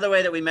 Another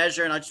way that we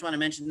measure, and I just want to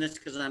mention this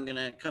because I'm going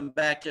to come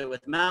back to it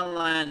with mountain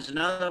lions,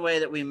 another way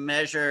that we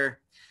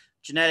measure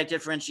genetic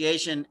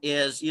differentiation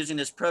is using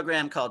this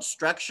program called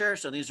Structure.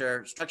 So these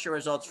are structure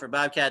results for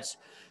bobcats,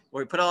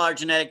 where we put all our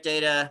genetic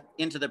data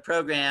into the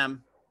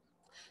program,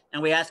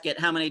 and we ask it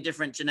how many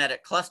different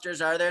genetic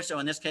clusters are there. So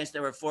in this case,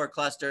 there were 4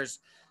 clusters.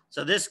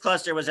 So this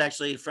cluster was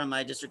actually from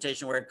my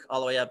dissertation work all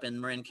the way up in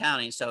Marin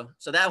County. So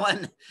that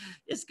one,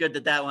 it's good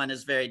that that one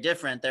is very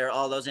different.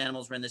 All those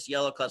animals were in this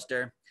yellow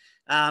cluster.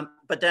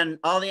 But then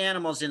all the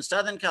animals in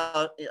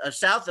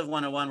south of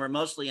 101 were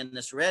mostly in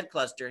this red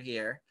cluster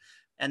here.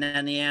 And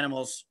then the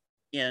animals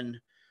in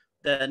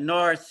the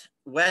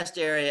northwest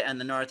area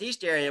and the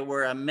northeast area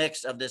were a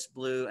mix of this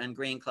blue and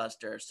green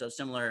cluster. So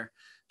similar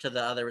to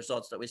the other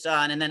results that we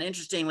saw. And then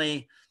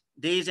interestingly,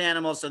 these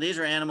animals, so these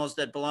are animals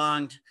that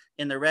belonged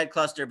in the red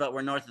cluster but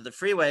were north of the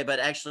freeway, but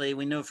actually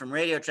we knew from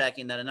radio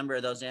tracking that a number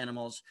of those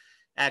animals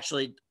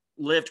actually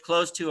lived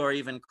close to or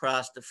even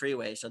crossed the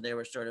freeway. So they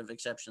were sort of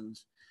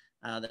exceptions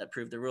that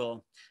proved the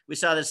rule. We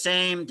saw the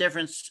same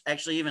difference,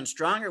 actually even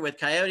stronger with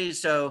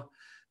coyotes. So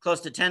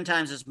close to 10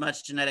 times as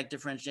much genetic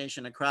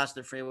differentiation across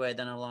the freeway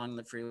than along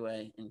the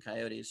freeway in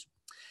coyotes.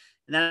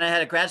 And then I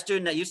had a grad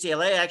student at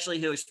UCLA actually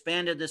who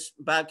expanded this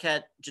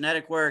bobcat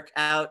genetic work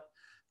out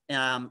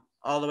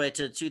all the way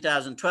to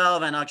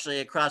 2012 and actually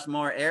across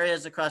more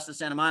areas across the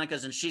Santa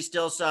Monicas. And she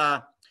still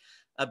saw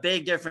a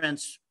big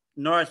difference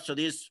north. So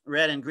these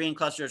red and green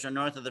clusters are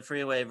north of the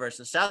freeway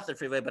versus south of the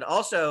freeway, but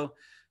also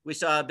we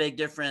saw a big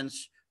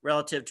difference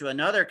relative to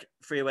another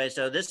freeway.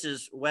 So this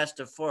is west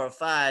of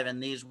 405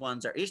 and these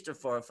ones are east of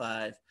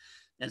 405.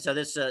 And so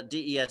this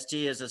DEST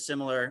is a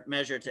similar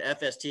measure to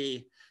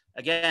FST.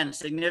 Again,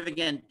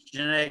 significant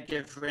genetic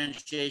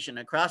differentiation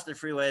across the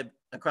freeway,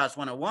 across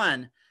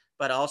 101,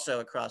 but also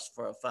across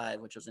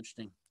 405, which was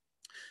interesting.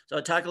 So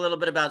I'll talk a little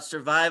bit about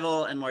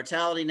survival and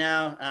mortality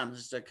now.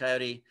 This is a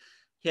coyote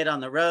hit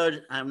on the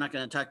road. I'm not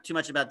going to talk too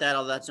much about that,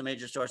 although that's a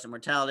major source of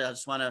mortality. I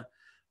just want to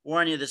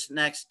warn you, this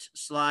next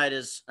slide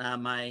is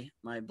my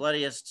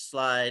bloodiest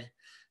slide,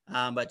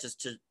 but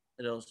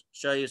it'll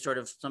show you sort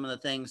of some of the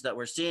things that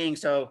we're seeing.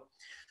 So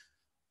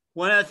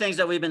one of the things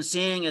that we've been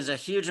seeing is a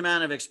huge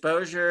amount of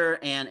exposure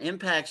and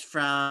impacts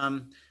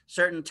from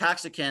certain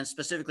toxicants,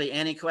 specifically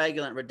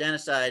anticoagulant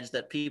rodenticides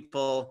that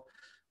people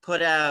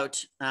put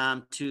out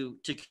to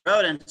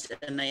rodents,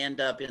 and they end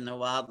up in the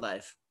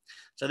wildlife.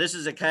 So this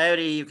is a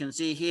coyote you can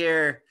see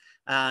here.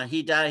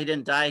 He died. He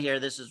didn't die here.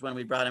 This is when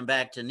we brought him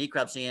back to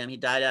necropsy him. He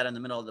died out in the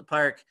middle of the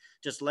park,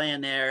 just laying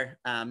there,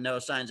 no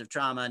signs of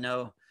trauma,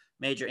 no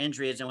major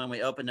injuries. And when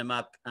we opened him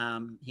up,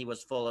 he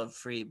was full of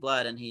free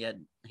blood, and he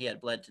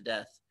had bled to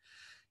death.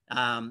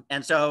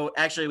 And so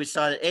actually we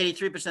saw that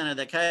 83% of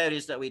the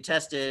coyotes that we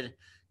tested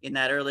in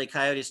that early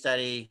coyote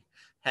study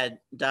had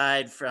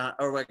died from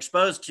or were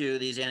exposed to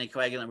these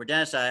anticoagulant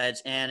rodenticides.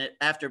 And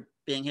after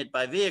being hit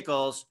by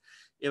vehicles,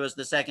 it was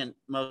the second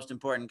most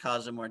important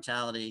cause of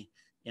mortality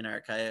in our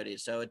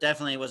coyotes. So it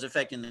definitely was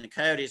affecting the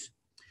coyotes.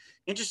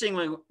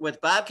 Interestingly, with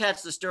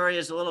bobcats, the story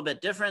is a little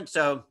bit different.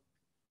 So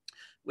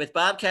with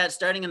bobcats,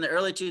 starting in the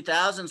early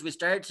 2000s, we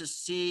started to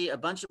see a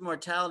bunch of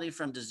mortality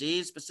from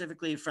disease,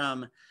 specifically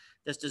from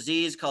this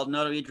disease called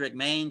notoedric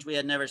mange. We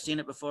had never seen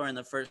it before in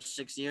the first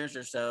 6 years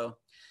or so.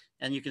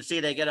 And you can see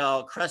they get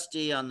all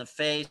crusty on the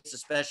face,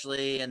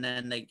 especially, and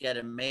then they get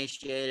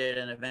emaciated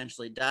and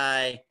eventually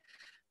die.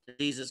 The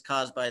disease is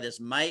caused by this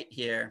mite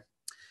here.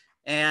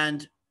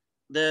 And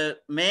the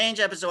mange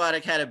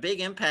epizootic had a big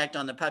impact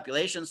on the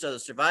population. So the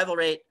survival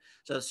rate,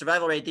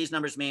 these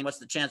numbers mean what's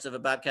the chance of a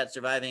bobcat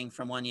surviving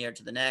from 1 year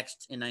to the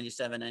next in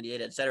 97,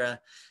 98, et cetera.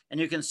 And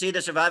you can see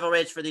the survival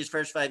rates for these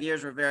first 5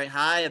 years were very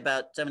high,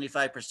 about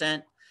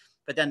 75%.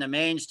 But then the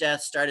mange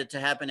deaths started to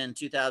happen in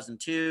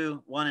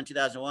 2002, one in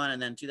 2001,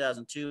 and then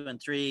 2002 and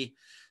 3.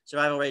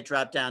 Survival rate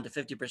dropped down to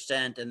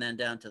 50% and then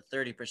down to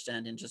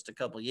 30% in just a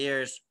couple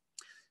years.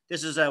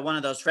 This is one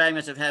of those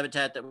fragments of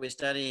habitat that we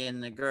study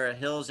in the Gura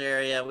Hills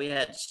area. We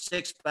had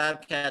 6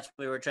 bobcats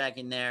we were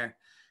tracking there,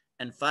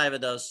 and 5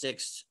 of those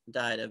 6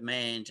 died of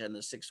mange, and the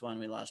 6th one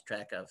we lost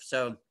track of.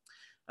 So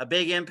a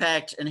big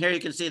impact. And here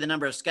you can see the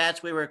number of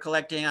scats we were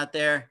collecting out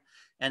there,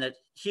 and a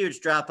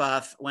huge drop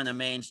off when the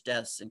mange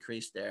deaths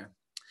increased there.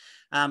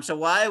 So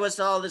why was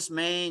all this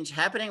mange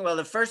happening? Well,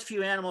 the first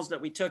few animals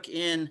that we took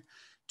in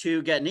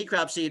to get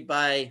necropsied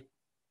by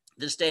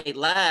the state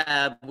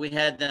lab, we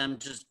had them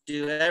just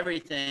do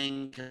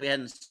everything because we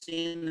hadn't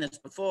seen this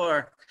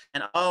before.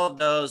 And all of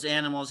those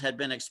animals had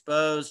been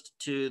exposed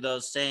to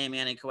those same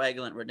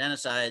anticoagulant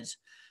rodenticides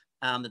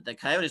that the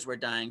coyotes were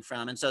dying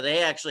from. And so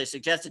they actually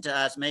suggested to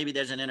us, maybe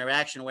there's an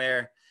interaction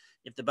where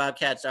if the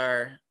bobcats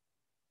are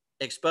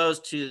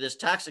exposed to this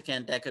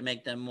toxicant, that could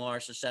make them more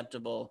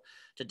susceptible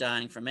to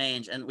dying from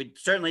mange. And we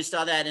certainly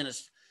saw that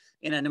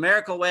in a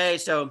numerical way.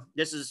 So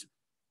this is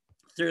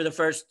through the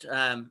first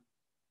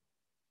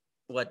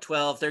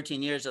 12,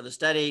 13 years of the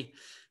study.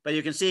 But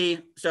you can see,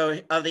 so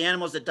of the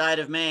animals that died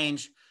of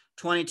mange,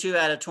 22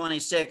 out of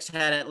 26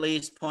 had at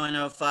least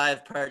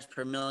 0.05 parts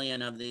per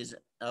million of these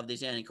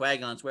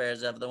anticoagulants,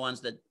 whereas of the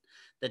ones that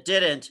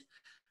didn't,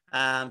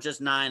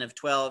 just 9 of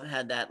 12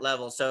 had that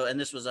level. So, and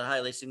this was a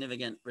highly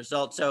significant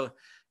result. So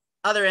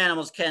other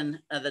animals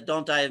that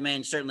don't die of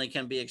mange certainly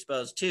can be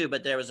exposed too,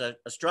 but there was a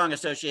strong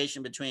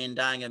association between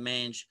dying of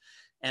mange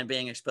and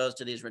being exposed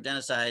to these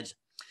rodenticides.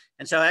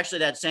 And so actually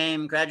that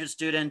same graduate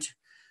student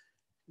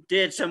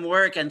did some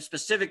work and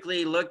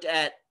specifically looked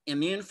at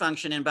immune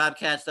function in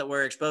bobcats that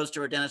were exposed to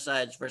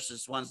rodenticides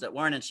versus ones that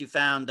weren't. And she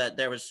found that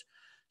there was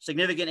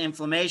significant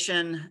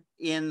inflammation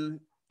in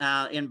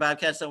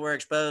bobcats that were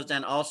exposed,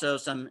 and also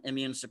some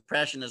immune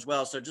suppression as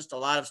well. So just a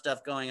lot of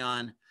stuff going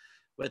on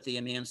with the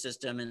immune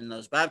system in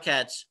those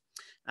bobcats.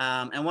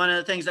 And one of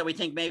the things that we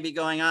think may be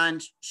going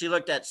on, she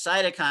looked at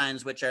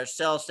cytokines, which are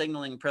cell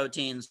signaling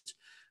proteins,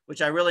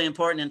 which are really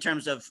important in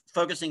terms of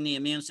focusing the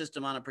immune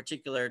system on a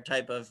particular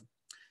type of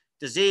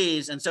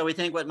disease. And so we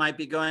think what might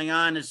be going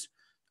on is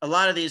a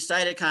lot of these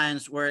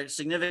cytokines were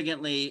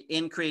significantly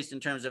increased in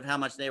terms of how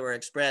much they were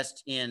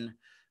expressed in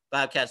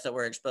bobcats that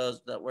were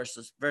exposed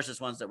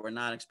versus ones that were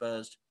not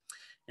exposed.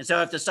 And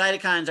so if the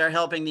cytokines are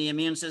helping the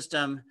immune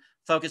system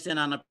focus in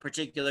on a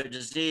particular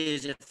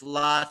disease, if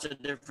lots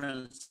of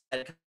different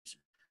cytokines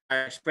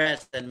are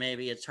expressed, then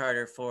maybe it's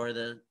harder for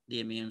the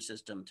immune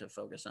system to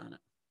focus on it.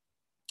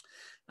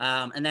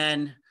 And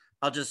then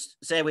I'll just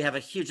say we have a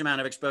huge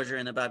amount of exposure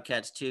in the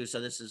bobcats too.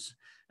 So this is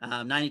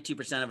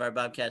 92% of our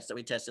bobcats that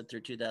we tested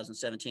through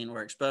 2017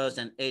 were exposed,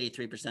 and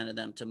 83% of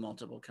them to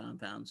multiple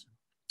compounds.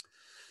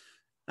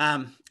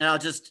 And I'll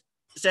just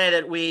say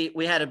that we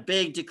had a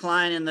big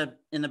decline in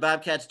the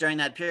bobcats during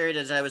that period.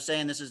 As I was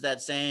saying, this is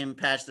that same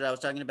patch that I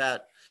was talking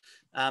about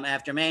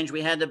after mange.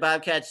 We had the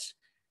bobcats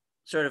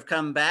sort of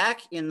come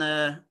back in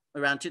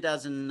around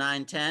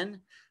 2009-10,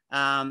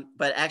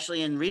 but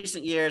actually in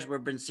recent years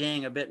we've been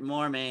seeing a bit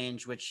more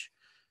mange, which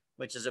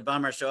is a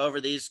bummer. So over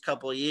these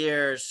couple of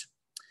years,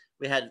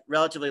 we had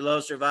relatively low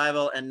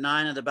survival, and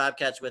 9 of the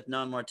bobcats with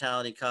known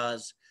mortality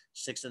cause,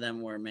 6 of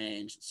them were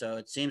mange. So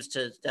it seems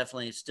to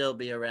definitely still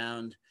be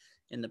around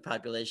in the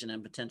population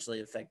and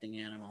potentially affecting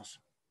animals.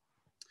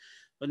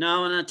 But now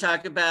I want to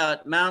talk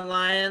about mountain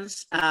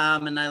lions,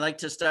 and I like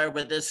to start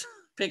with this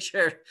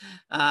picture.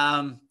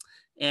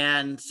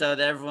 And so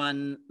that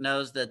everyone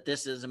knows that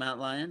this is a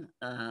mountain lion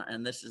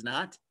and this is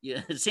not.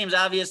 It seems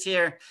obvious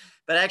here,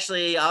 but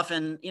actually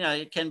often,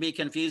 it can be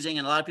confusing,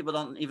 and a lot of people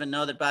don't even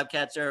know that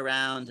bobcats are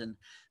around.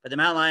 But the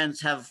mountain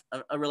lions have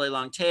a really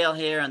long tail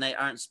here, and they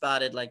aren't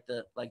spotted like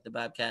the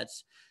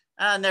bobcats.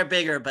 And they're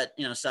bigger, but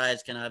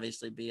size can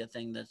obviously be a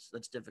thing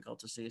that's difficult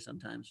to see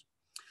sometimes,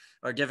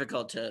 or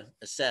difficult to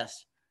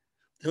assess.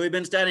 So we've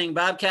been studying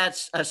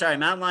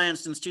mountain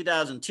lions since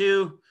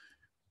 2002.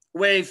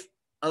 Weigh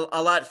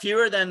a lot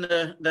fewer than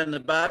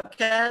the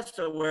bobcats,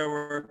 so where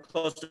we're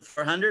close to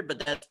 400,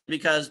 but that's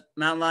because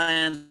mountain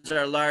lions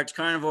are large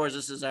carnivores.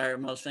 This is our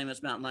most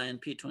famous mountain lion,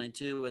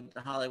 P22, with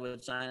the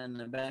Hollywood sign in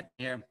the back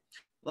here.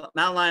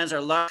 Mountain lions are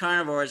large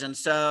carnivores, and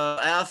so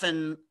I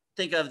often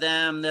think of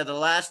them, they're the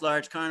last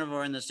large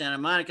carnivore in the Santa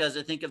Monicas.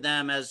 I think of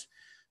them as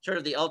sort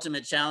of the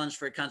ultimate challenge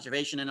for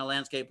conservation in a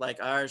landscape like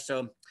ours.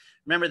 So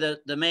remember,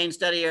 the main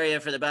study area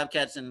for the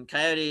bobcats and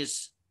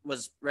coyotes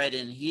was right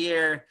in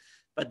here.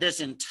 But this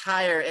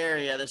entire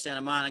area, the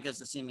Santa Monicas,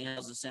 the Simi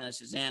Hills, the Santa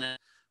Susana,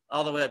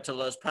 all the way up to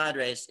Los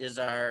Padres is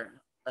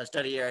our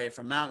study area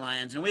for mountain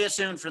lions. And we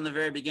assumed from the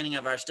very beginning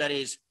of our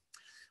studies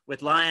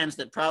with lions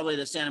that probably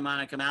the Santa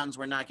Monica Mountains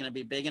were not going to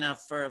be big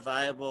enough for a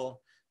viable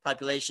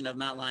population of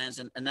mountain lions.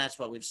 And that's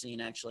what we've seen,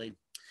 actually.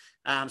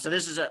 So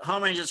this is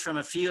home ranges from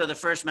a few of the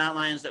first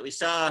mountain lions that we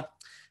saw.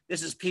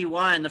 This is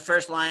P1, the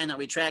first lion that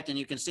we tracked. And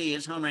you can see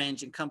his home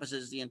range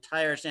encompasses the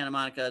entire Santa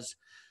Monicas,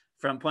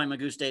 from Point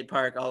Mugu State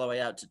Park all the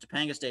way out to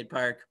Topanga State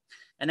Park.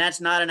 And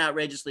that's not an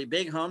outrageously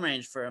big home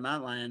range for a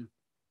mountain lion.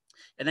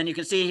 And then you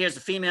can see here's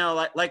the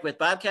female, like with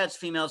bobcats,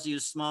 females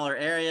use smaller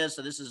areas.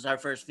 So this is our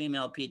first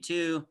female,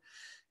 P2.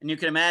 And you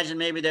can imagine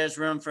maybe there's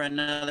room for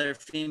another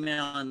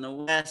female in the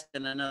west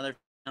and another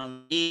female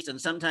in the east.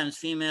 And sometimes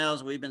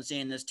females, we've been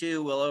seeing this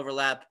too, will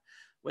overlap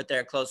with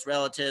their close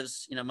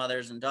relatives,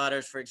 mothers and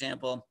daughters, for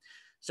example.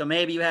 So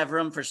maybe you have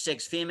room for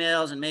 6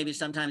 females, and maybe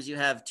sometimes you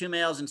have 2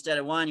 males instead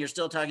of 1. You're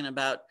still talking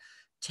about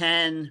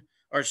 10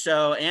 or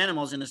so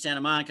animals in the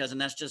Santa Monicas,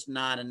 and that's just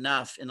not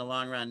enough in the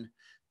long run,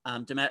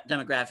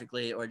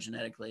 demographically or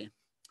genetically.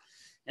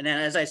 And then,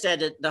 as I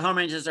said, the home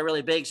ranges are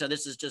really big. So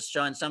this is just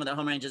showing some of the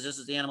home ranges. This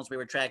is the animals we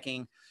were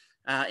tracking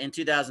in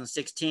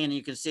 2016. And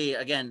you can see,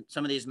 again,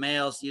 some of these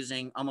males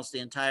using almost the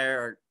entire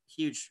or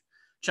huge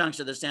chunks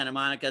of the Santa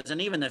Monicas, and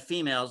even the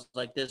females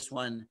like this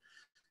one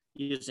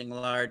using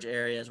large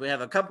areas. We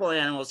have a couple of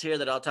animals here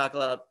that I'll talk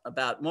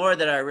about more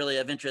that are really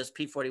of interest.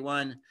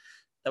 P41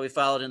 that we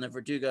followed in the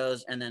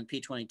Verdugos, and then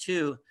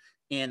P22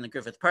 in the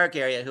Griffith Park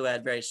area, who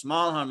had very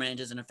small home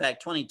ranges. And in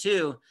fact,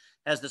 22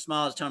 has the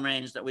smallest home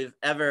range that we've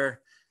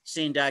ever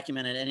seen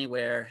documented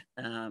anywhere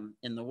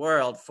in the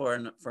world for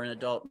an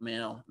adult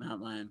male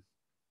mountain lion.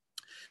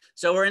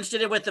 So we're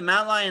interested with the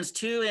mountain lions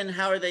too, in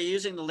how are they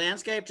using the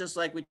landscape, just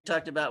like we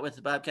talked about with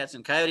the bobcats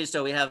and coyotes.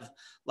 So we have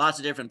lots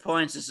of different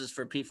points. This is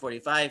for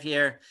P45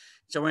 here.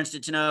 So we're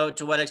interested to know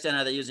to what extent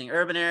are they using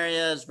urban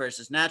areas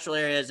versus natural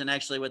areas. And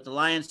actually with the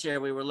lions here,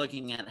 we were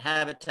looking at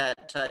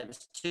habitat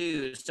types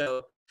too.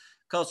 So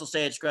coastal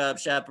sage scrub,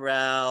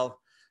 chaparral,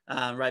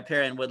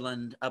 riparian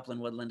woodland,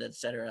 upland woodland, et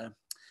cetera.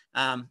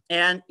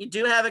 And you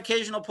do have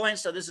occasional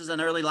points. So this is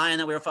an early lion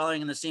that we were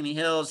following in the Simi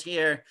Hills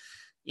here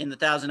in the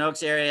Thousand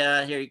Oaks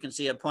area. Here you can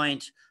see a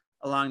point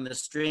along the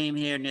stream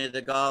here near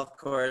the golf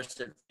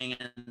course.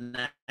 And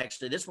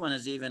actually this one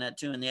is even at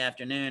 2 in the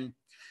afternoon.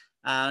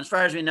 As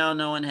far as we know,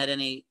 no one had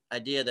any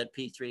idea that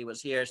P3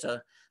 was here. So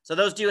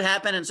those do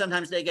happen, and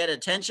sometimes they get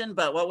attention.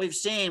 But what we've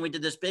seen, we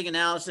did this big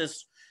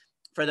analysis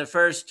for the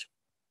first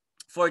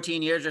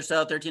 14 years or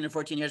so, 13 or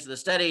 14 years of the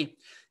study.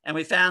 And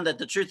we found that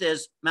the truth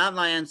is mountain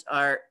lions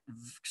are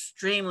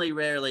extremely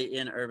rarely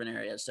in urban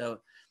areas. So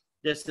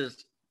this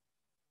is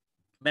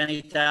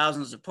many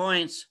thousands of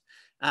points.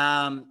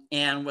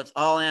 And with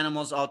all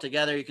animals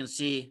altogether, you can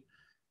see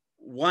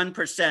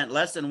 1%,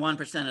 less than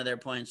 1% of their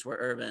points were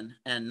urban,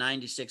 and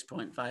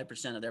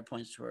 96.5% of their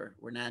points were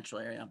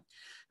natural area.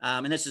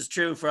 And this is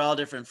true for all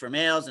different, for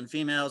males and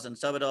females and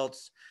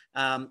subadults.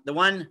 The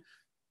one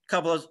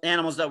couple of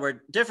animals that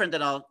were different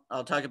that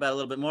I'll talk about a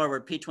little bit more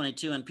were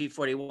P22 and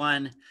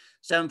P41.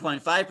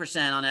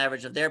 7.5% on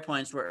average of their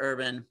points were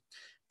urban.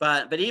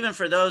 But even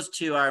for those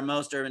two, our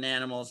most urban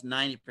animals,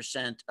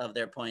 90% of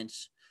their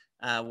points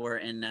were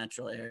in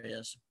natural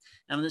areas.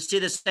 And we'll see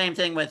the same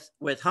thing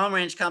with home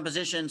range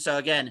composition. So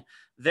again,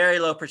 very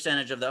low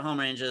percentage of the home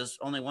ranges,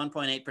 only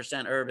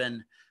 1.8%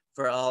 urban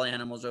for all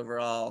animals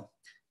overall.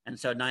 And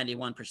so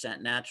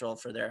 91% natural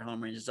for their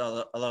home ranges,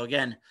 although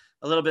again,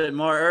 a little bit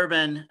more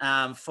urban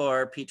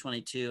for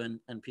P22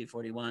 and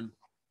P41.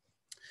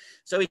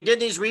 So we did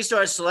these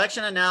resource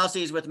selection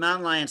analyses with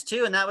mountain lions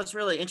too, and that was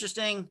really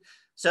interesting.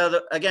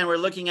 So again, we're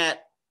looking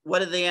at what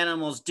do the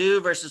animals do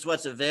versus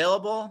what's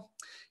available.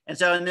 And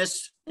so in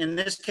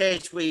this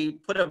case, we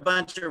put a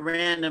bunch of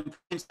random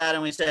points out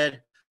and we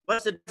said,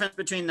 what's the difference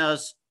between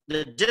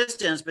the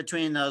distance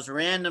between those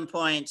random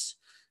points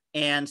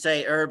and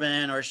say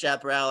urban or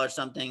chaparral or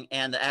something,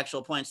 and the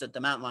actual points that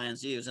the mountain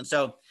lions use. And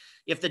so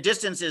if the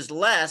distance is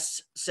less,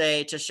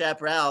 say to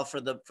chaparral for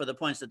the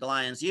points that the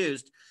lions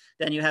used,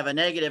 then you have a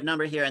negative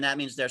number here, and that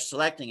means they're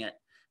selecting it.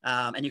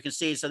 And you can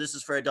see, so this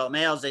is for adult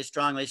males, they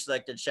strongly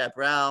selected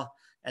chaparral,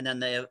 and then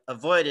they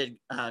avoided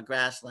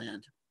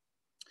grassland.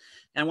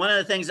 And one of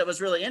the things that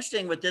was really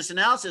interesting with this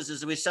analysis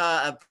is we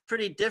saw a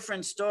pretty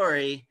different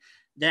story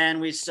than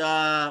we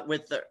saw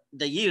with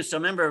the use. So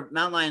remember,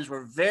 mountain lions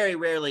were very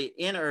rarely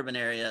in urban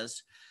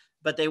areas,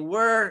 but they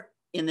were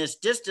in this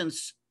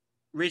distance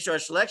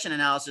resource selection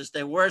analysis,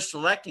 they were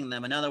selecting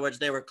them. In other words,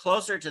 they were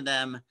closer to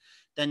them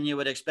than you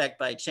would expect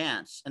by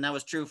chance. And that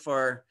was true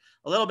for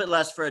a little bit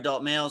less for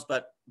adult males,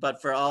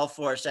 but for all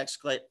four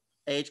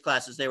age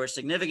classes, they were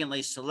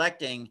significantly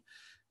selecting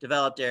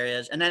developed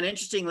areas. And then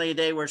interestingly,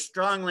 they were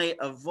strongly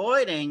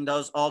avoiding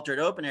those altered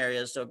open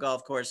areas, so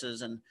golf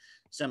courses and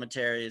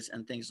cemeteries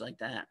and things like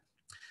that.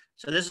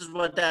 So this is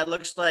what that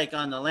looks like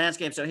on the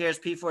landscape. So here's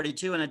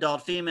P42, an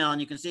adult female,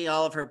 and you can see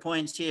all of her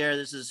points here.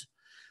 This is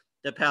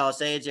the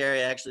Palisades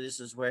area. Actually,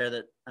 this is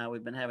where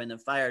we've been having the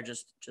fire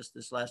just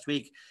this last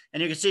week.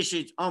 And you can see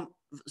she's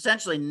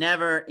essentially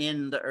never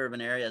in the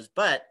urban areas,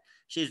 but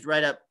she's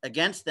right up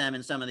against them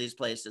in some of these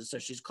places. So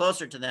she's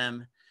closer to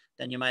them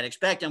than you might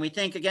expect. And we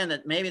think, again,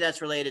 that maybe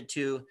that's related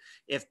to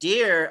if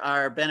deer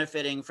are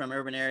benefiting from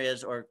urban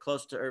areas or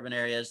close to urban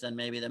areas, then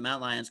maybe the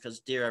mountain lions, because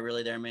deer are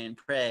really their main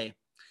prey,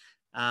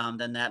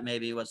 then that may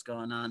be what's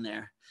going on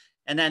there.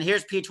 And then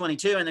here's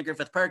P22 in the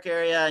Griffith Park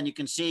area. And you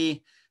can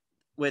see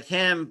with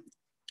him,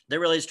 the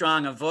really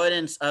strong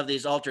avoidance of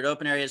these altered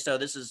open areas. So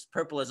this is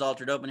purple is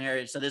altered open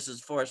areas. So this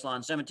is Forest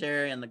Lawn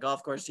Cemetery and the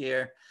golf course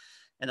here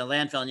and the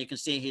landfill. And you can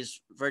see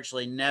he's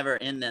virtually never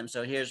in them.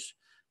 So here's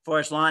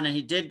Forest Lawn, and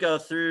he did go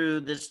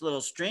through this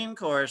little stream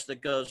course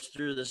that goes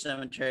through the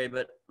cemetery,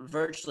 but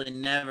virtually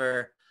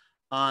never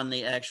on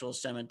the actual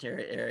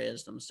cemetery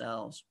areas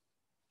themselves.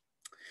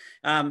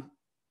 And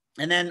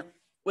then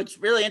what's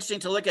really interesting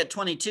to look at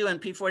 22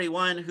 and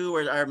P41, who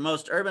were our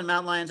most urban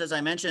mountain lions, as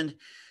I mentioned.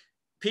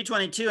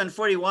 P22 and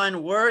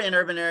 41 were in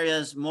urban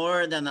areas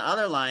more than the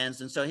other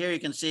lions. And so here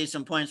you can see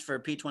some points for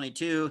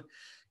P22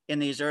 in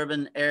these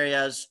urban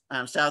areas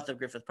south of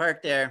Griffith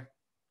Park there.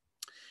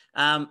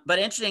 But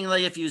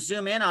interestingly, if you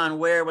zoom in on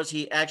where was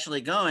he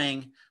actually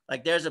going,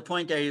 like there's a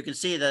point there, you can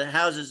see the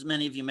houses,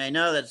 many of you may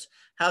know, that's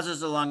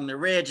houses along the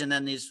ridge and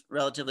then these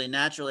relatively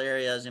natural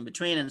areas in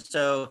between. And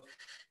so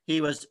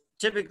he was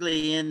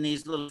typically in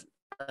these little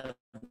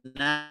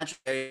natural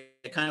areas,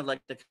 kind of like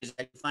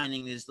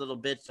finding these little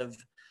bits of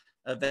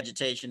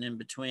vegetation in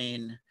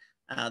between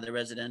the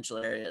residential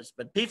areas.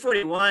 But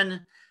P41,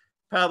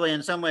 probably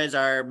in some ways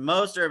our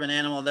most urban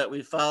animal that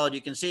we followed.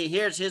 You can see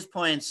here's his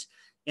points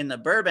in the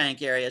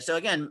Burbank area. So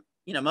again,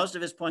 you know, most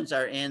of his points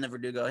are in the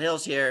Verdugo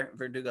Hills here,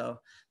 Verdugo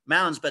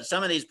Mountains, but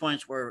some of these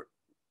points were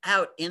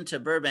out into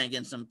Burbank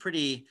in some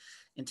pretty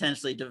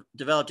intensely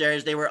developed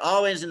areas. They were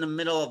always in the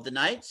middle of the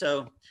night,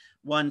 so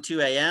 1,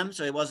 2 a.m.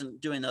 So he wasn't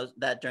doing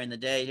that during the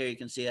day. Here you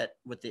can see it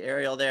with the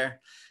aerial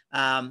there.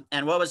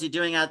 And what was he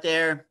doing out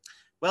there?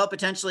 Well,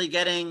 potentially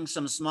getting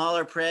some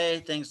smaller prey,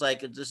 things like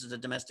this is a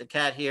domestic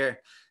cat here,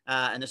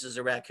 and this is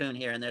a raccoon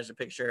here, and there's a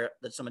picture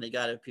that somebody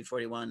got of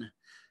P41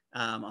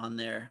 on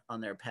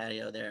their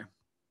patio there.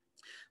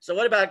 So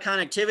what about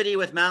connectivity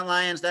with mountain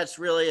lions? That's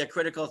really a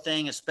critical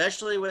thing,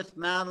 especially with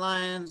mountain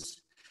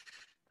lions.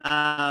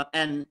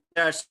 And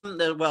there are some,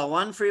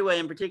 one freeway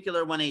in particular,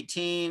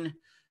 118,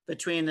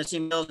 between the Sea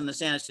Mills and the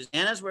Santa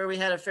Susanas, where we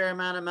had a fair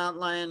amount of mountain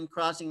lion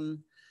crossing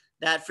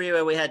that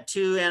freeway. We had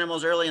 2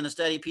 animals early in the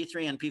study,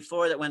 P3 and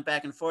P4, that went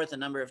back and forth a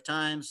number of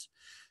times,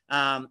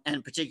 and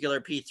in particular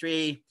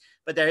P3.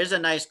 But there is a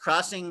nice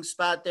crossing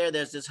spot there.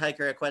 There's this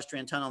hiker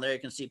equestrian tunnel there. You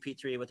can see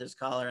P3 with his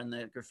collar and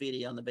the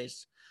graffiti on the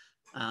base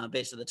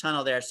of the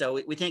tunnel there.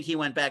 So we think he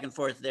went back and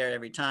forth there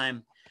every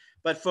time.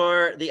 But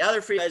for the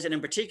other freeways, and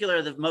in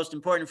particular, the most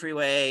important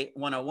freeway,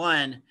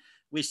 101,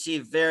 we see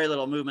very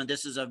little movement.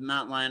 This is a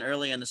mountain lion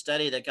early in the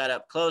study that got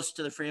up close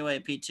to the freeway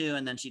P2,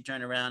 and then she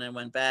turned around and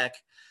went back.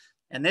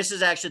 And this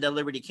is actually the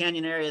Liberty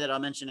Canyon area that I'll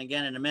mention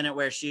again in a minute,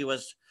 where she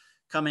was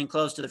coming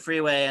close to the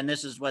freeway. And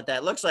this is what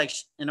that looks like.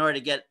 In order to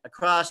get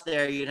across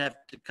there, you'd have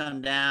to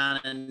come down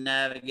and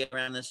navigate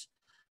around this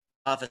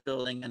office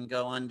building and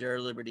go under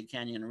Liberty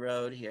Canyon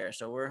Road here.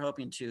 So we're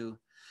hoping to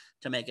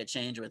make a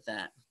change with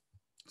that.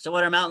 So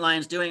what are mountain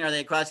lions doing? Are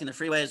they crossing the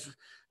freeways?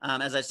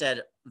 As I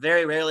said,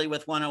 very rarely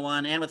with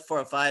 101 and with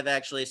 405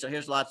 actually. So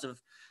here's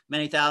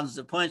many thousands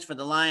of points for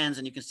the lions,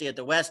 and you can see at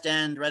the west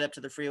end, right up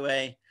to the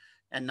freeway,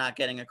 and not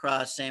getting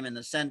across. Same in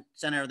the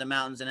center of the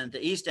mountains, and at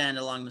the east end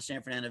along the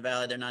San Fernando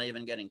Valley, they're not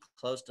even getting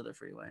close to the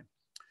freeway.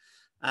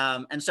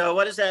 And so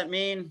what does that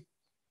mean?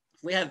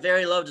 We have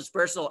very low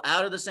dispersal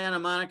out of the Santa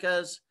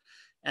Monicas,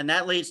 and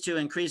that leads to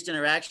increased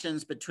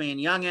interactions between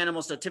young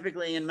animals. So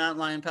typically in mountain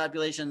lion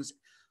populations,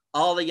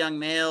 all the young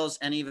males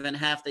and even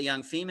half the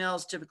young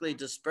females typically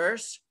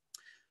disperse.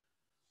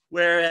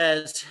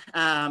 Whereas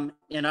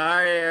in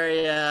our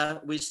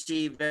area, we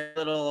see very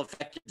little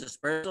effective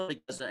dispersal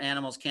because the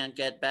animals can't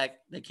get back,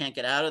 they can't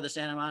get out of the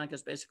Santa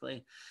Monicas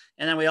basically.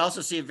 And then we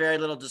also see very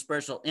little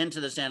dispersal into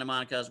the Santa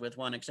Monicas, with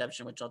one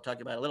exception, which I'll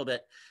talk about a little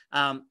bit.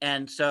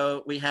 And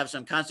so we have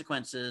some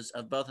consequences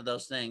of both of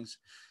those things.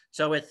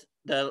 So with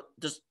the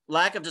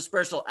lack of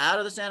dispersal out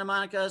of the Santa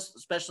Monicas,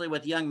 especially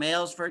with young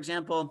males, for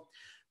example,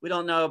 we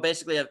don't know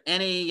basically of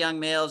any young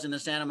males in the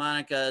Santa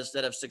Monicas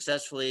that have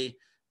successfully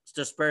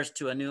dispersed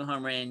to a new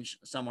home range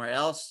somewhere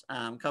else.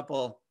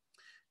 Couple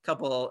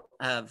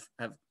have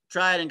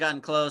tried and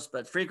gotten close,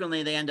 but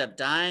frequently they end up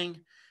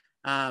dying.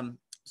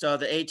 So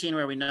the 18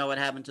 where we know what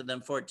happened to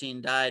them,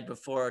 14 died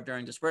before or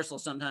during dispersal,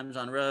 sometimes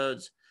on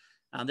roads.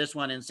 This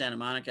one in Santa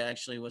Monica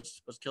actually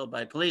was killed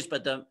by police,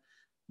 but the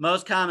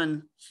most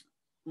common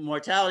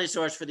mortality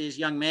source for these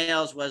young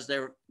males was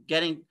they're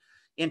getting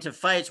into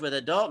fights with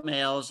adult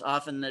males,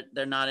 often that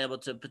they're not able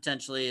to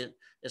potentially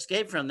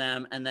escape from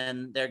them, and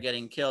then they're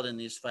getting killed in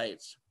these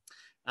fights.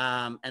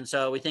 And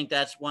so we think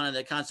that's one of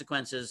the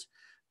consequences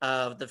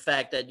of the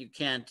fact that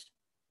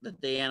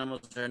that the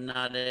animals are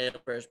not able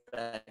to burst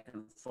back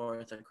and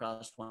forth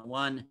across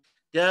one.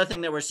 The other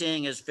thing that we're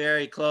seeing is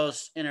very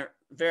close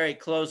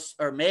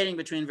or mating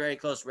between very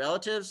close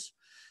relatives.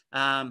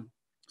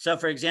 So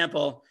for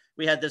example,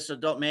 we had this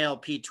adult male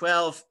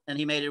P12, and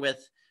he mated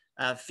with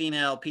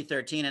female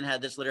P13 and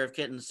had this litter of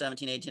kittens,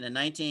 17, 18, and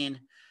 19.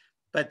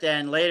 But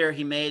then later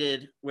he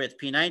mated with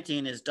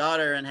P19, his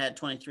daughter, and had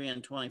 23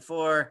 and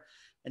 24.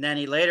 And then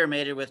he later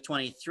mated with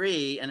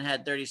 23 and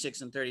had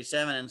 36 and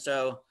 37. And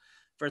so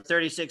for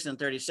 36 and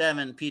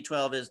 37,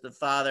 P12 is the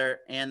father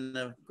and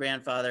the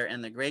grandfather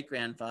and the great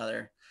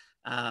grandfather.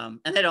 And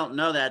they don't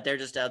know that. They're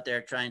just out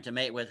there trying to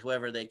mate with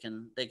whoever they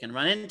can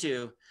run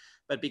into.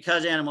 But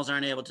because animals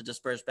aren't able to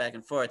disperse back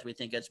and forth, we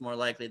think it's more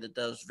likely that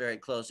those very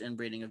close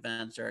inbreeding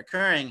events are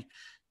occurring,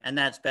 and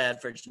that's bad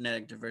for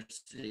genetic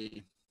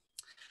diversity.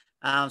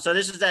 So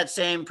this is that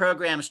same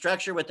program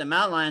structure with the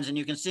mountain lions, and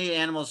you can see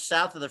animals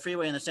south of the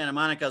freeway in the Santa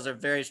Monicas are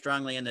very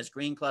strongly in this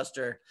green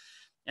cluster,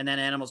 and then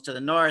animals to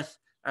the north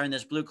are in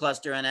this blue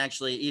cluster, and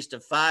actually east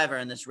of 5 are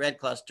in this red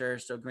cluster,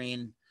 so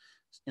green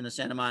in the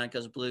Santa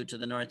Monicas, blue to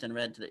the north, and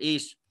red to the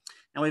east.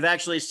 And we've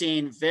actually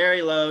seen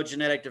very low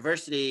genetic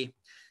diversity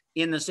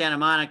in the Santa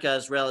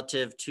Monicas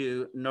relative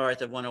to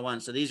north of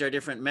 101. So these are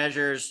different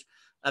measures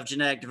of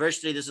genetic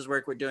diversity. This is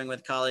work we're doing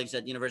with colleagues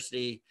at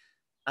University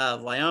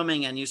of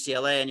Wyoming and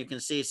UCLA, and you can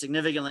see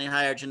significantly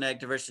higher genetic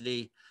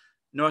diversity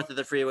north of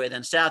the freeway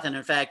than south. And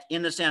in fact,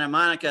 in the Santa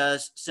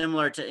Monicas,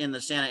 similar to in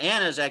the Santa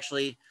Anas,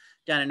 actually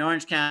down in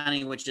Orange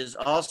County, which is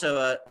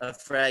also a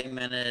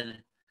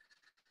fragmented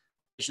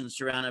nation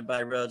surrounded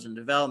by roads and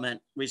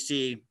development, we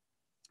see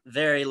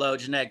very low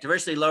genetic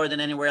diversity, lower than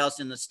anywhere else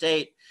in the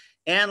state,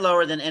 and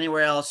lower than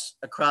anywhere else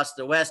across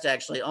the West.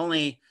 Actually,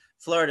 only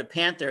Florida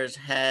panthers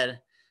had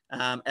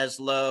as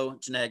low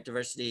genetic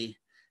diversity,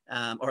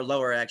 or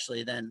lower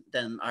actually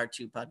than our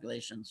two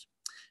populations.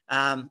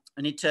 I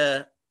need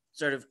to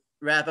sort of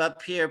wrap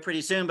up here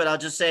pretty soon, but I'll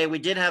just say we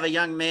did have a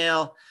young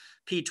male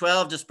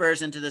P12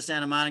 dispersed into the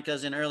Santa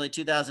Monicas in early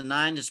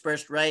 2009,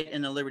 dispersed right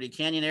in the Liberty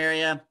Canyon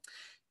area.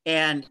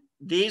 And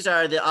these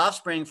are the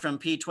offspring from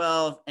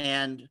P12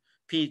 and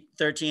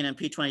P13 and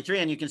P23,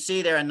 and you can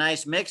see they're a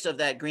nice mix of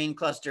that green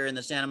cluster in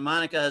the Santa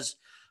Monicas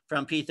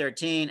from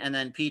P13, and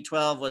then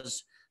P12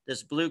 was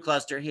this blue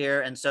cluster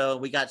here, and so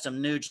we got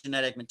some new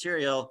genetic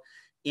material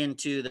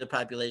into the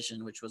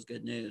population, which was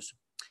good news.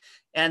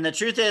 And the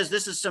truth is,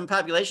 this is some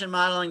population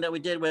modeling that we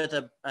did with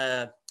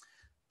a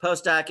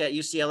postdoc at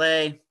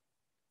UCLA,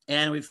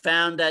 and we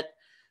found that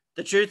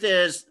the truth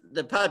is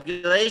the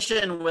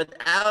population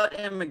without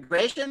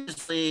immigration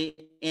is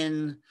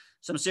in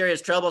some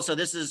serious trouble. So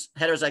this is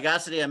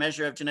heterozygosity, a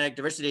measure of genetic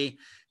diversity.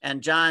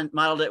 And John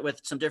modeled it with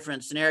some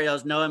different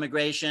scenarios, no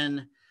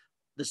immigration,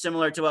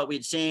 similar to what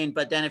we'd seen.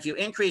 But then if you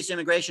increase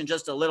immigration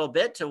just a little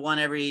bit to 1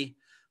 every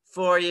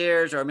 4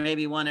 years, or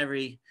maybe 1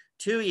 every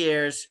 2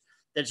 years,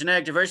 the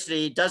genetic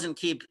diversity doesn't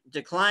keep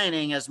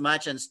declining as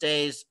much and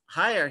stays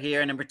higher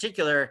here. And in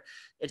particular,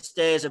 it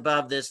stays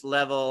above this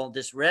level,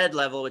 this red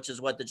level, which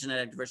is what the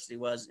genetic diversity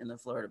was in the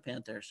Florida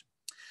panthers.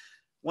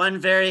 One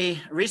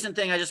very recent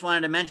thing I just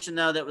wanted to mention,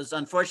 though, that was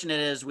unfortunate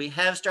is we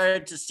have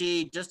started to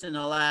see just in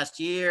the last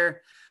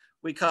year,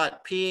 we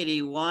caught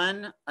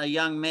P81, a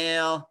young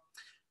male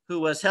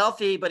who was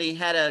healthy, but he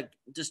had a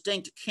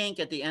distinct kink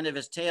at the end of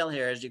his tail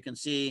here, as you can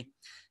see.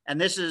 And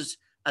this is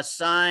a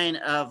sign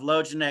of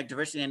low genetic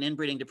diversity and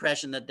inbreeding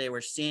depression that they were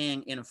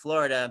seeing in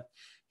Florida.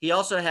 He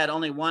also had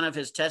only one of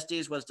his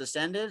testes was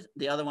descended.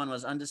 The other one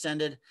was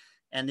undescended.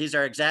 And these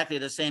are exactly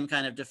the same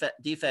kind of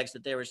defects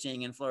that they were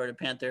seeing in Florida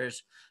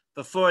panthers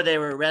before they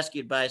were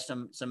rescued by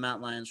some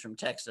mountain lions from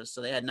Texas.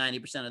 So they had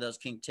 90% of those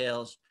kink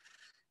tails,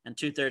 and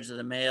 2/3 of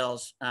the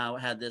males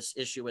had this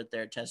issue with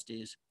their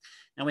testes.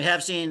 And we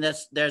have seen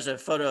this, there's a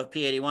photo of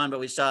P81, but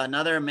we saw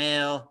another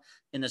male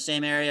in the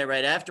same area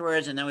right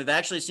afterwards. And then we've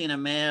actually seen a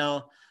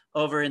male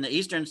over in the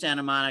eastern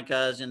Santa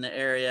Monica's in the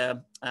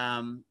area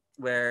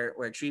where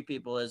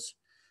TreePeople is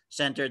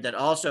centered that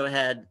also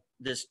had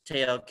this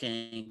tail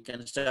kink.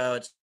 And so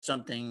it's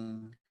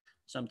something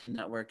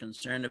that we're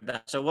concerned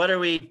about. So what are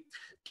we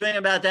doing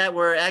about that?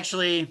 We're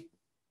actually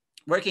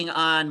working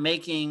on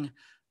making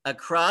a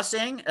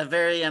crossing, a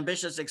very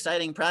ambitious,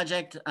 exciting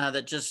project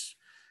that just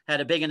had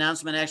a big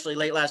announcement actually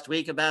late last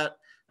week about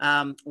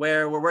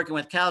where we're working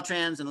with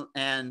Caltrans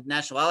and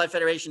National Wildlife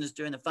Federation is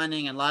doing the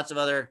funding, and lots of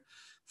other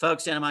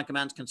folks, Santa Monica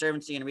Mountains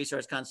Conservancy and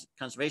Resource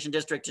Conservation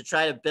District, to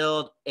try to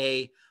build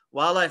a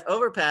wildlife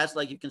overpass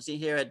like you can see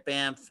here at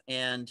Banff,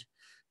 and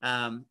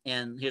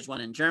here's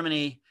one in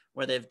Germany,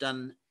 where they've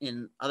done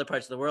in other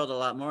parts of the world a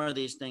lot more of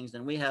these things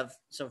than we have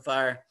so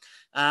far.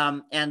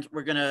 And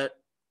we're gonna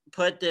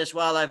put this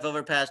wildlife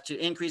overpass to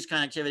increase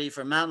connectivity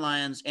for mountain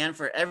lions and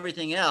for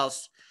everything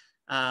else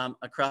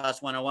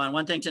across 101.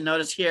 One thing to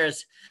notice here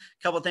is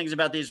a couple things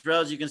about these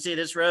roads. You can see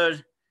this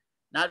road,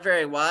 not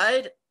very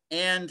wide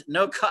and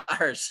no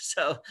cars.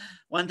 So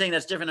one thing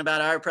that's different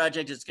about our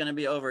project is it's gonna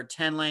be over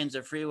 10 lanes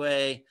of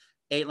freeway,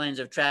 8 lanes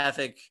of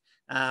traffic,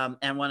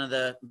 and one of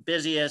the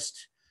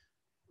busiest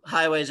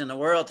highways in the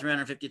world,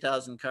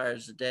 350,000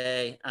 cars a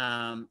day,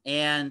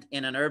 and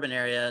in an urban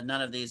area.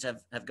 None of these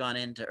have gone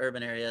into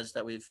urban areas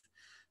that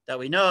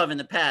we know of in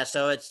the past.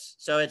 So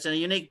it's a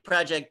unique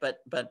project,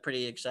 but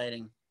pretty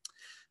exciting.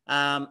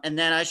 And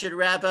then I should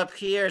wrap up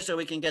here so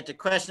we can get to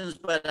questions,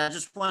 but I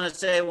just want to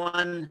say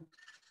one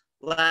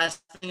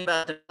last thing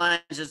about the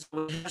lions is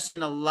we have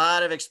seen a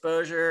lot of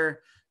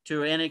exposure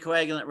to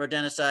anticoagulant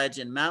rodenticides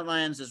in mountain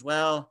lions as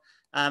well.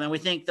 And we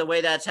think the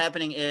way that's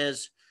happening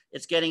is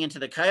it's getting into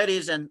the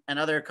coyotes and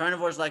other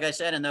carnivores, like I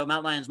said, and though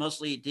mountain lions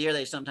mostly eat deer,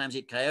 they sometimes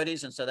eat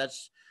coyotes. And so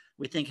that's,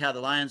 we think, how the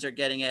lions are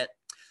getting it.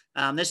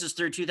 This is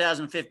through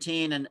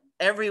 2015, and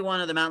every one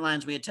of the mountain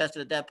lions we had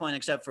tested at that point,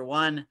 except for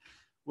one,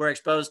 were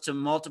exposed to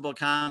multiple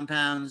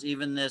compounds.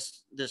 Even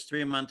this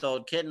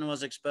 3-month-old kitten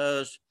was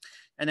exposed.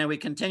 And then we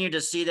continue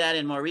to see that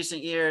in more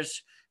recent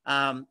years,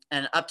 and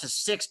up to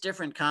 6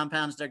 different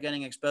compounds they're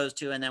getting exposed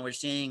to. And then we're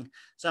seeing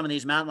some of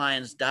these mountain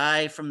lions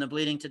die from the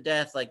bleeding to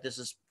death, like this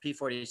is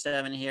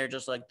P47 here,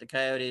 just like the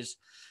coyotes.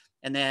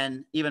 And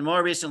then even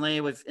more recently,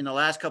 in the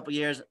last couple of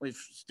years, we've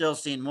still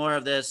seen more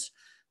of this.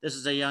 This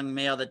is a young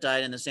male that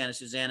died in the Santa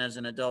Susanas,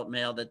 an adult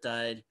male that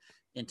died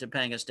in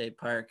Topanga State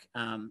Park.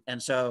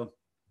 And so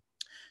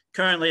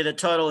currently the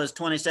total is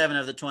 27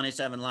 of the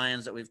 27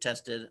 lions that we've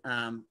tested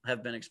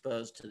have been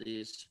exposed to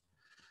these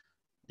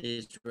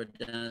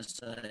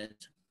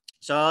rodenticides.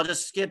 So I'll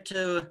just skip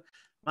to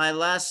my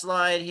last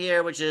slide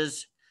here, which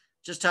is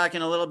just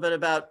talking a little bit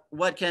about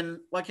what can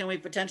we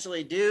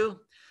potentially do,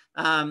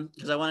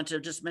 because I wanted to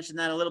just mention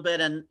that a little bit.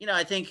 And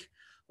I think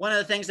one of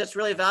the things that's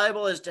really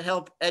valuable is to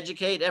help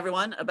educate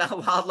everyone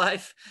about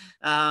wildlife,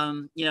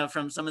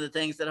 from some of the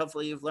things that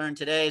hopefully you've learned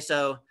today.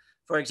 So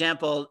for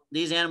example,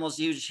 these animals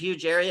use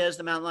huge areas.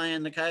 The mountain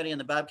lion, the coyote, and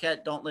the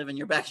bobcat don't live in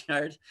your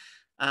backyard.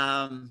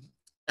 I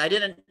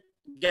didn't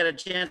get a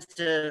chance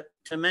to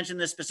mention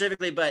this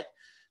specifically, but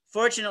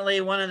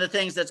fortunately, one of the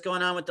things that's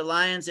going on with the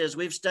lions is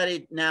we've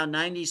studied now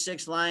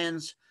 96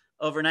 lions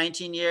over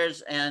 19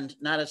 years, and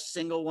not a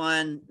single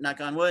one, knock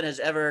on wood, has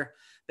ever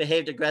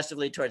behaved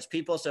aggressively towards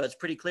people. So it's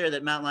pretty clear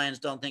that mountain lions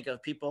don't think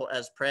of people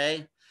as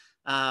prey.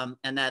 And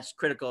that's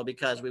critical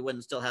because we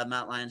wouldn't still have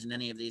mountain lions in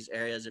any of these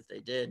areas if they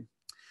did.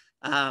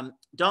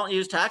 Don't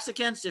use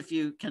toxicants if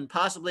you can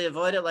possibly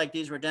avoid it, like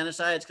these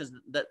rodenticides, because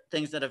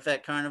things that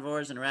affect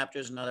carnivores and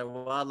raptors and other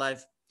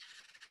wildlife.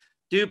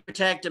 Do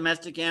protect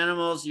domestic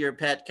animals, your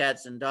pet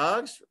cats and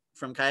dogs,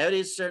 from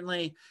coyotes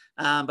certainly,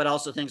 but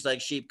also things like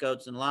sheep,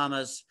 goats, and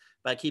llamas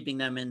by keeping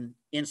them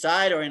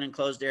inside or in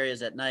enclosed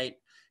areas at night.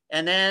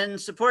 And then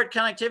support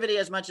connectivity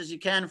as much as you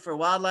can for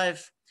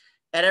wildlife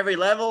at every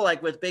level,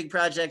 like with big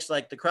projects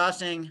like the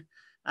crossing,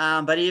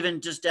 but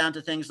even just down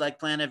to things like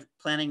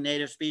planting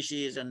native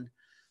species and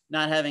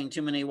not having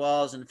too many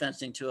walls and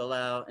fencing to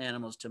allow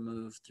animals to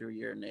move through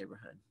your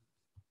neighborhood.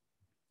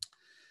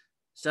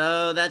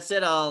 So that's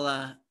it.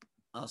 I'll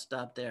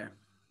stop there.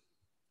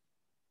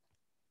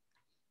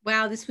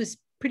 Wow, this was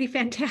pretty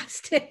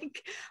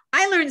fantastic.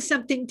 I learned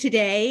something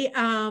today.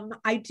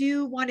 I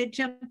do want to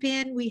jump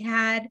in. We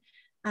had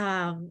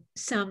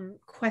some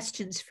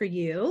questions for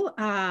you.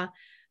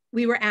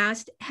 We were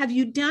asked, have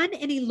you done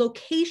any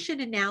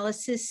location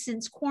analysis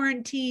since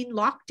quarantine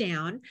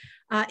lockdown?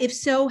 If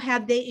so,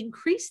 have they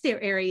increased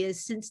their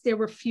areas since there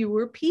were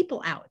fewer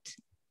people out?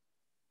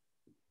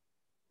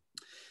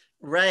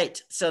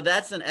 Right. So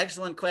that's an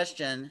excellent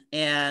question.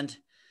 And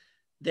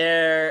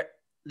there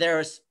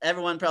was,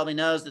 everyone probably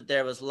knows that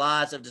there was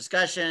lots of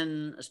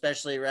discussion,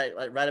 especially right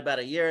about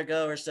a year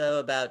ago or so,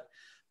 about,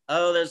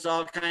 oh, there's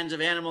all kinds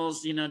of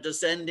animals,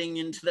 descending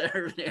into the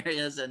urban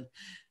areas. And,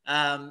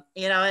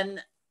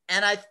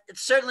 and I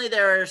certainly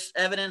there is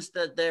evidence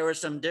that there were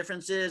some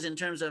differences in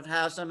terms of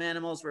how some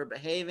animals were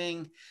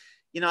behaving.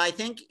 I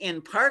think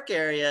in park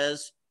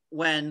areas,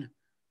 when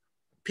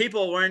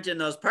people weren't in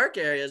those park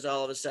areas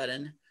all of a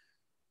sudden,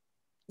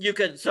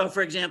 so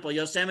for example,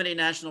 Yosemite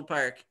National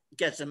Park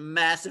gets a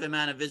massive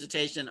amount of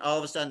visitation. All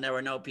of a sudden there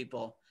were no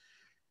people.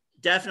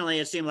 Definitely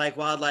it seemed like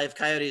wildlife,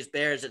 coyotes,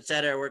 bears, et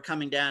cetera, were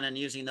coming down and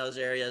using those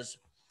areas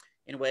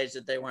in ways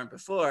that they weren't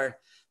before.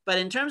 But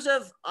in terms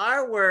of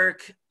our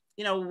work,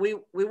 we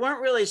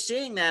weren't really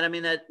seeing that. I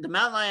mean, the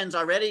mountain lions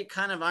already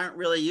kind of aren't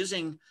really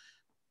using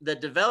the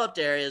developed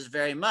areas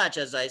very much,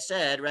 as I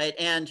said, right?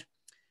 And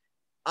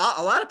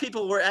a lot of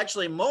people were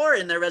actually more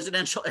in their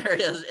residential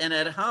areas and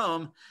at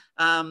home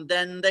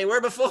than they were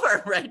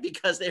before, right?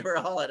 Because they were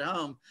all at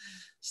home.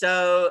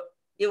 So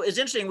it was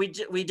interesting.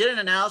 We did an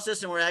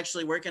analysis, and we're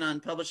actually working on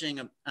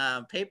publishing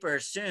a paper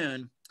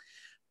soon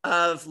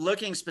of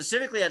looking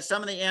specifically at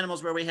some of the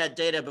animals where we had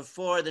data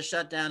before the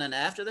shutdown and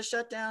after the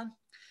shutdown.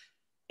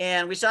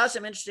 And we saw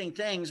some interesting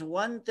things.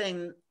 One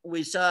thing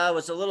we saw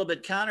was a little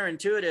bit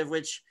counterintuitive,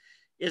 which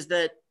is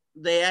that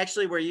they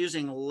actually were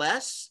using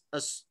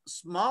a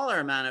smaller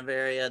amount of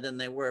area than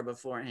they were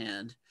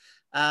beforehand.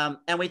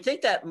 And we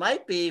think that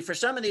might be for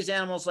some of these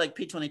animals like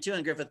P22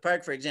 in Griffith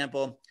Park, for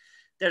example,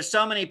 there's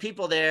so many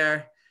people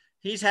there,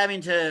 he's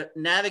having to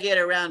navigate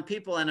around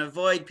people and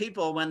avoid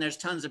people when there's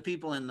tons of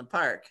people in the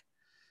park,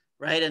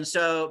 right? And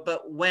so,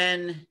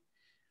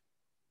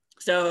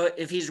 so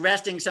if he's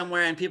resting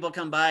somewhere and people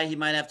come by, he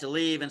might have to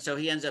leave. And so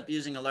he ends up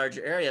using a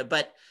larger area.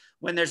 But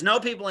when there's no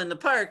people in the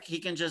park, he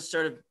can just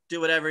sort of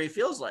do whatever he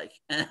feels like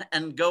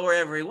and go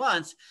wherever he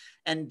wants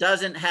and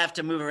doesn't have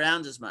to move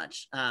around as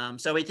much.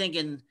 So we think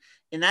in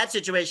that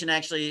situation,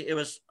 actually, it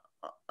was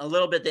a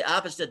little bit the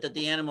opposite, that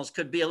the animals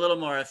could be a little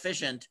more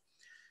efficient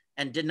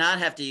and did not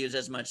have to use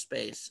as much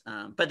space.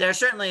 But there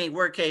certainly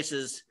were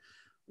cases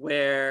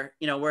where,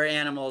 where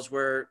animals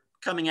were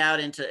coming out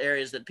into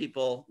areas that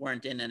people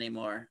weren't in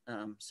anymore.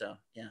 So,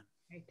 yeah.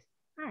 Right.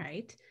 All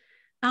right.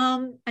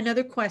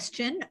 Another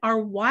question, are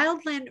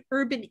wildland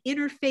urban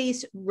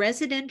interface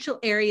residential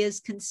areas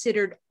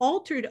considered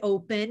altered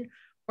open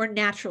or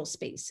natural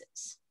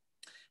spaces?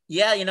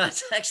 Yeah,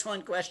 it's an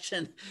excellent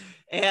question.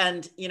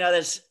 And,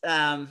 there's,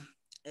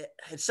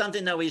 it's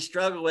something that we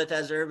struggle with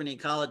as urban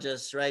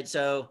ecologists, right?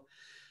 So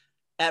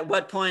at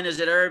what point is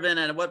it urban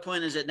and at what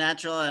point is it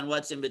natural and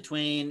what's in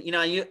between?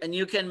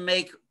 You can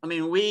make, I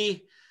mean,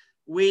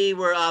 we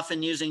were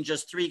often using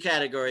just 3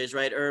 categories,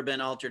 right? Urban,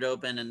 altered,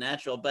 open, and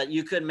natural, but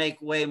you could make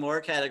way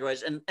more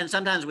categories. And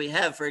sometimes we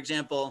have, for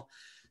example,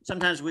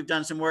 sometimes we've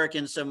done some work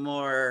in some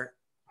more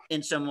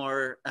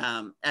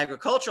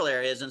agricultural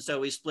areas. And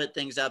so we split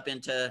things up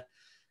into,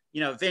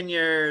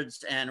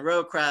 vineyards and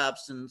row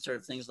crops and sort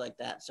of things like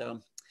that. So,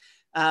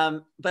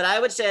 but I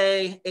would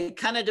say it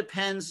kind of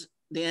depends.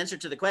 The answer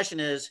to the question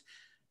is,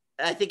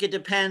 I think it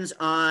depends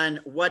on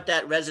what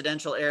that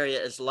residential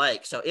area is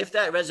like. So if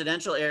that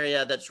residential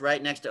area that's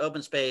right next to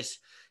open space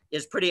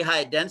is pretty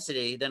high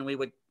density, then we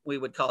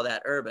would call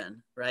that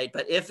urban, right?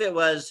 But if it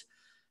was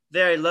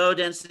very low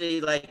density,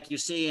 like you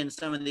see in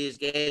some of these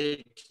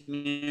gated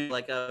communities,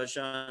 like I was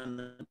showing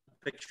the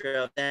picture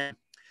of them,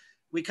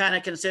 we kind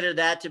of consider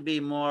that to be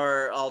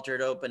more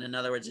altered open. In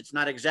other words, it's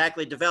not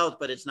exactly developed,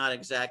 but it's not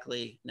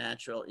exactly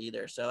natural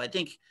either. So I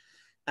think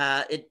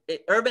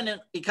urban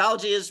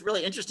ecology is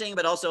really interesting,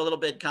 but also a little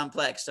bit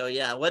complex. So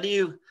yeah, what do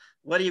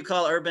you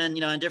call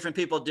urban? And different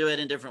people do it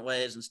in different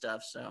ways and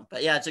stuff. So,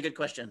 but yeah, it's a good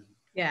question.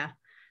 Yeah.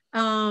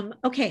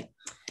 Okay.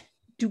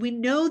 Do we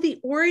know the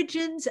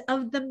origins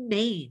of the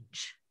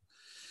mange?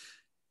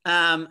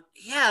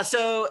 Yeah.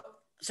 So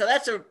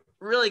that's a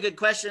really good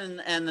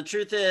question. And the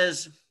truth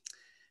is,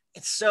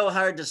 it's so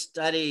hard to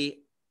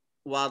study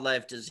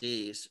wildlife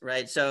disease,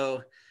 right?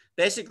 So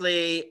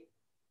basically,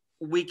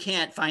 we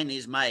can't find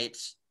these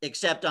mites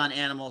except on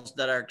animals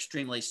that are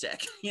extremely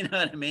sick. You know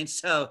what I mean?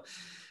 So,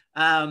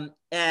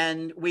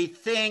 and we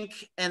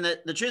think, and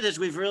the truth is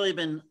we've really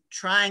been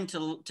trying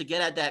to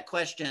get at that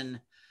question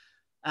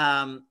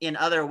in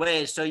other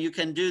ways. So you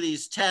can do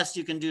these tests,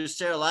 you can do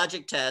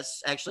serologic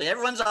tests. Actually,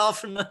 everyone's all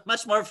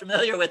much more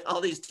familiar with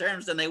all these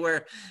terms than they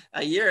were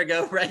a year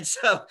ago, right?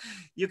 So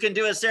you can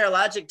do a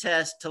serologic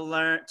test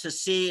to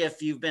see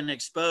if you've been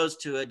exposed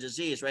to a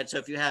disease, right? So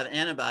if you have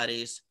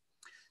antibodies,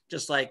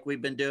 just like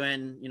we've been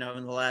doing, in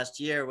the last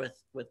year with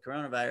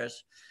coronavirus.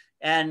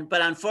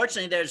 But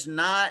unfortunately, there's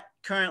not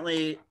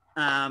currently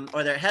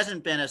or there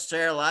hasn't been a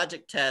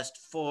serologic test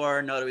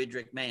for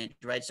notohedric mange,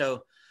 right?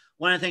 So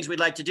one of the things we'd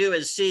like to do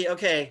is see,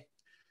 okay,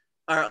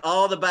 are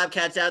all the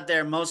bobcats out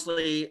there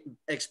mostly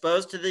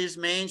exposed to these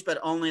mange, but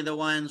only the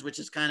ones, which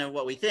is kind of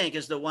what we think,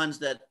 is the ones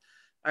that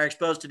are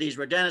exposed to these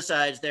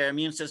rodenticides, their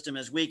immune system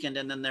is weakened,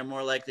 and then they're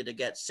more likely to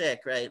get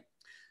sick, right?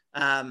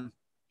 And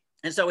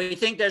so we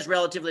think there's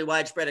relatively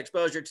widespread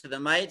exposure to the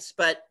mites,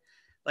 but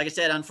like I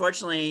said,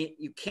 unfortunately,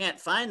 you can't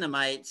find the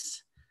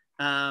mites,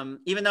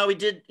 even though we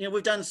did,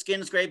 we've done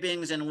skin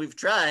scrapings and we've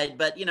tried,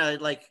 but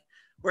like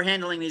we're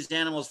handling these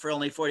animals for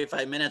only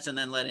 45 minutes and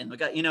then letting them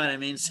go, you know what I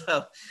mean?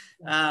 So,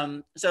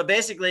 so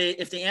basically,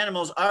 if the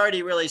animal's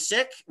already really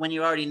sick, when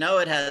you already know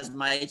it has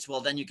mites, well,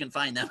 then you can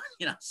find them,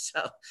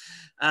 So,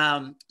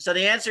 so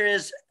the answer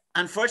is,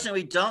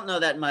 unfortunately, we don't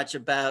know that much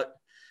about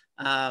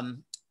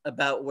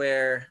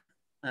where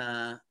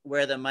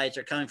the mites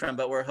are coming from,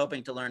 but we're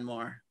hoping to learn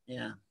more.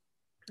 Yeah.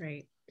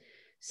 Great.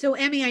 So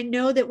Emmy, I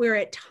know that we're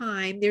at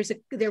time.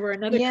 There were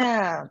another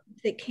couple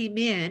that came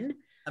in.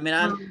 I mean,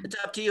 it's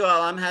up to you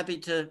all. I'm happy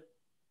to,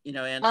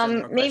 answer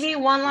more maybe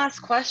questions. one last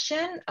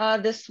question.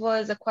 This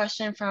was a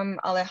question from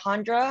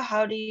Alejandra.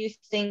 How do you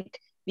think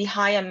the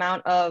high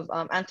amount of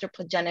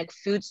anthropogenic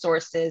food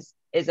sources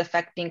is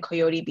affecting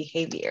coyote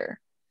behavior?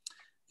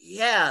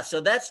 Yeah,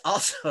 so that's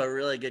also a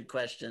really good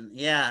question.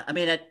 Yeah, I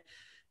mean,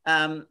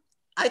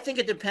 I think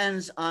it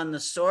depends on the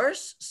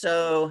source.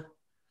 So,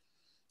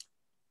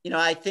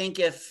 I think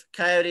if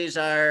coyotes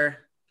are,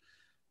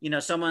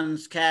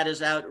 someone's cat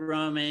is out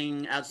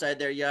roaming outside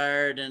their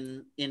yard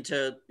and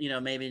into,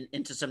 maybe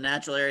into some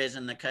natural areas,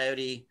 and the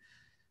coyote,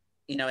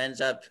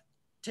 ends up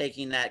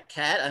taking that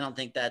cat, I don't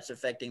think that's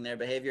affecting their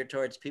behavior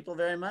towards people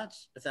very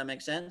much, if that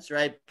makes sense,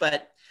 right?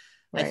 But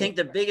right. I think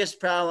the biggest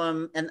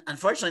problem, and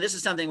unfortunately, this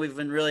is something we've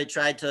been really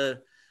tried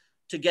to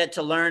get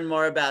to learn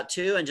more about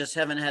too, and just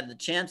haven't had the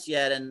chance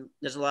yet. And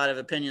there's a lot of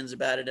opinions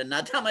about it and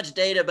not that much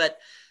data, but,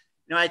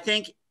 I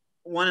think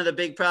one of the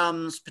big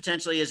problems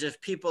potentially is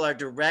if people are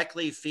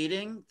directly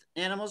feeding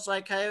animals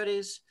like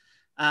coyotes,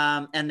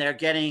 and they're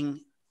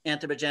getting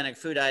anthropogenic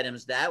food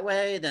items that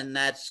way, then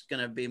that's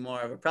going to be more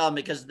of a problem,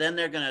 because then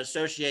they're going to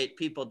associate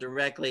people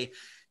directly.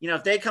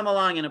 If they come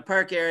along in a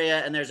park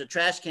area and there's a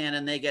trash can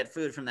and they get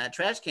food from that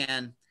trash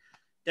can,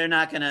 they're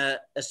not going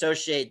to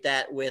associate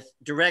that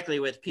directly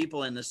with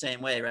people in the same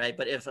way, right?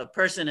 But if a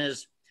person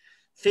is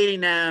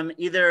feeding them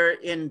either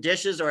in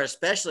dishes or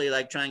especially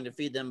like trying to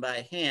feed them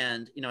by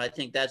hand, I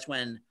think that's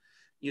when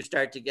you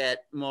start to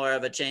get more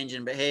of a change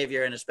in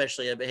behavior, and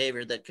especially a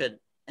behavior that could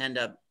end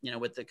up,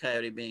 with the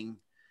coyote being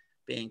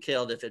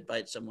killed if it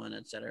bites someone,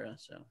 et cetera.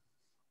 So.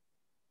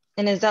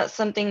 And is that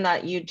something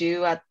that you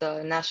do at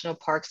the National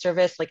Park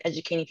Service, like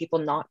educating people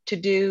not to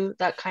do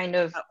that kind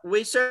of?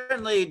 We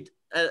certainly,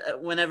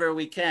 whenever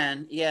we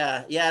can.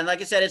 Yeah. And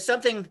like I said, it's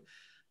something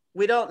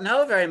we don't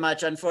know very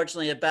much,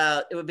 unfortunately,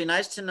 about. It would be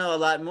nice to know a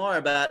lot more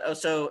about.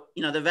 So,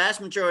 the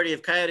vast majority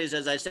of coyotes,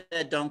 as I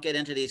said, don't get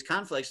into these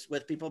conflicts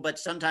with people, but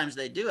sometimes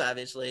they do,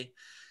 obviously.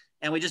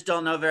 And we just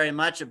don't know very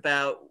much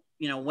about,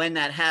 when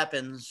that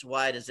happens,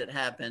 why does it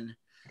happen?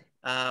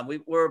 We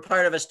were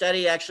part of a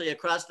study actually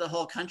across the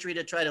whole country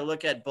to try to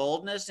look at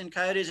boldness in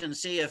coyotes and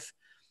see if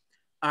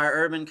are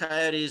urban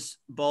coyotes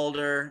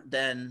bolder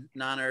than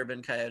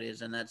non-urban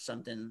coyotes. And that's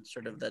something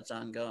sort of that's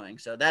ongoing.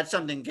 So that's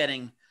something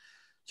getting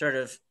sort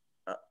of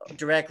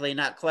directly,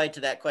 not quite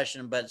to that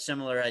question, but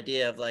similar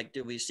idea of like,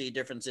 do we see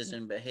differences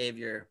in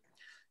behavior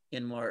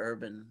in more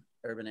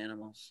urban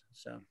animals?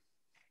 So.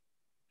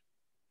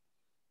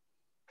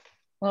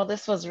 Well,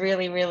 this was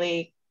really,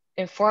 really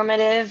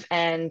informative,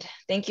 and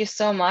thank you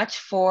so much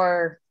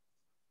for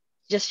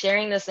just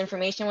sharing this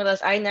information with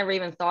us. I never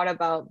even thought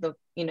about the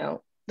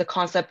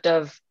concept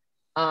of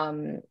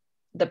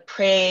the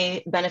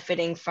prey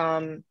benefiting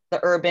from the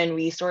urban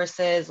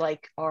resources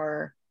like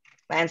our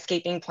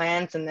landscaping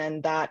plants, and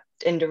then that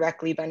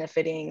indirectly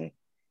benefiting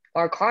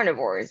our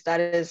carnivores.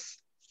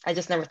 I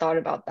just never thought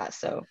about that.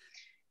 So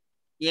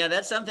yeah,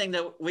 that's something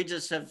that we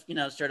just have,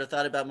 sort of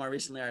thought about more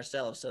recently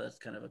ourselves. So that's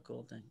kind of a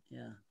cool thing.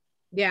 Yeah.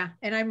 Yeah.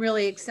 And I'm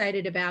really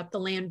excited about the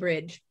land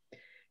bridge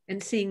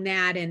and seeing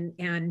that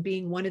and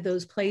being one of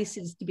those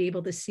places to be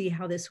able to see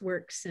how this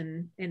works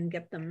and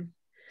get them.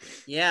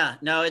 Yeah,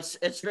 no,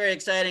 it's very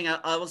exciting.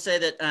 I will say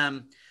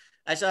that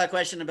I saw a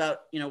question about,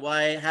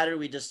 how did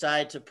we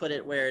decide to put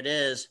it where it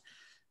is?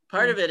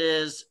 Part of it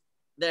is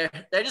there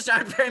just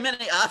aren't very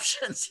many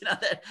options.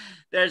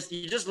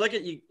 You just look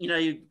at,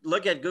 you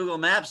look at Google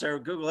Maps or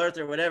Google Earth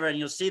or whatever, and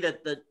you'll see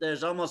that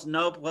there's almost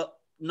no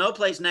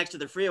place next to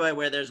the freeway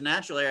where there's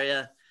natural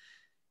area,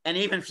 and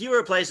even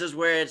fewer places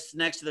where it's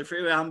next to the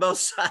freeway on both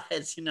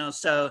sides,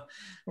 so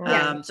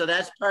so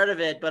that's part of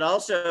it. But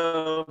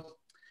also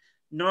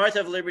north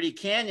of Liberty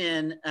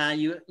Canyon,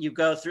 you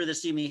go through the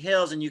Simi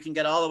Hills and you can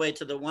get all the way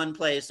to the one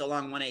place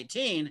along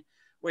 118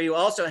 where you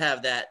also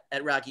have that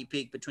at Rocky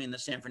Peak between the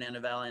San Fernando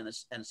Valley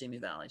and Simi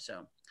Valley.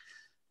 So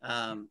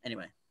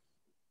anyway.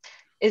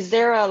 Is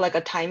there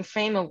a time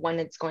frame of when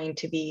it's going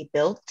to be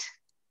built?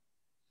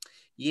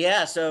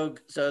 Yeah, so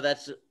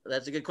that's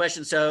a good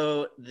question.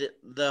 So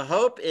the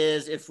hope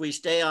is if we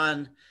stay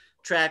on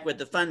track with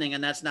the funding,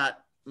 and that's not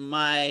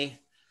my,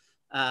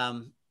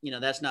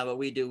 that's not what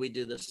we do. We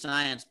do the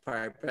science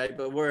part, right?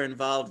 But we're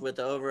involved with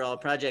the overall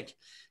project.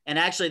 And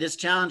actually this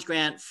challenge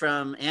grant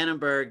from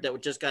Annenberg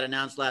that just got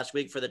announced last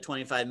week for the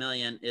 25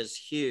 million is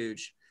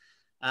huge.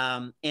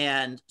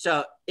 And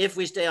so if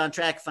we stay on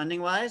track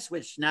funding wise,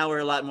 which now we're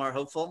a lot more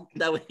hopeful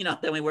that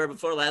than we were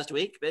before last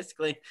week,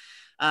 basically,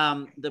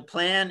 the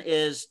plan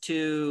is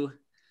to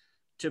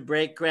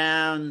break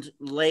ground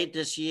late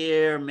this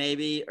year,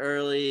 maybe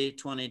early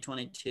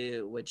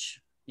 2022, which,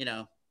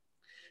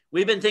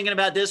 we've been thinking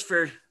about this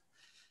for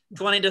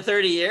 20 to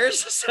 30 years.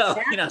 So,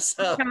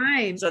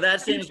 so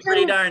that seems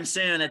pretty darn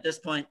soon at this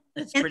point.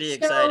 It's pretty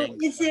exciting.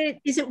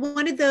 Is it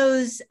one of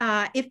those,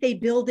 if they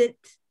build it,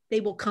 they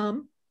will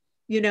come,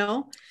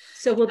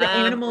 So will the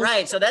animals?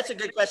 Right. So that's a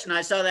good question.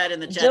 I saw that in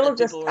the chat. Jill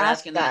that people were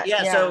asking that.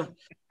 Yeah.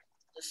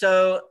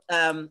 So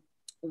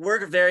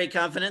we're very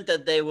confident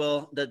that they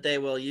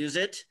will use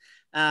it.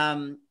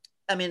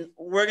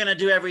 We're going to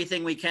do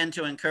everything we can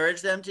to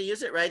encourage them to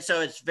use it, right? So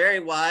it's very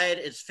wide.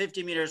 It's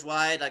 50 meters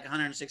wide, like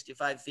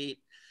 165 feet.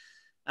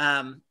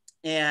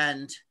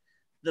 And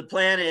the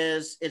plan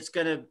is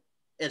we're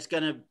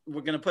going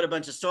to put a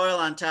bunch of soil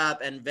on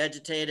top and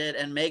vegetate it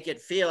and make it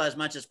feel as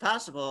much as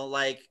possible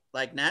like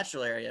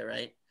natural area,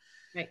 right?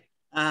 Right.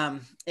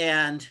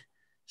 And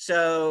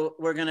so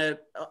we're going to,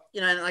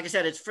 and like I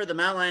said, it's for the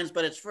mountain lions,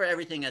 but it's for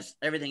everything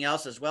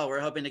else as well. We're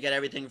hoping to get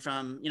everything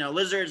from,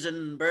 lizards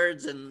and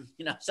birds and,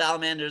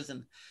 salamanders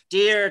and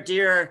deer.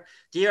 Deer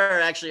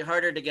are actually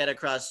harder to get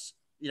across,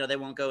 they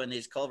won't go in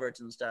these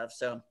culverts and stuff.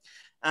 So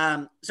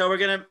we're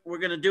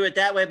gonna do it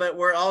that way, but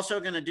we're also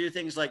gonna do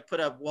things like put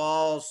up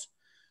walls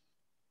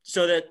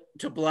so that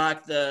to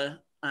block the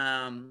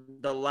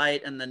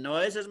light and the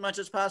noise as much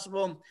as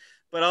possible.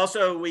 But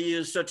also we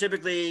use,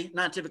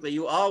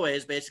 you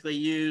always basically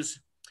use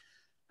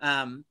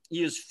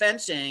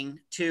fencing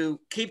to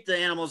keep the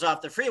animals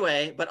off the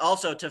freeway, but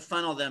also to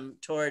funnel them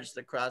towards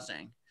the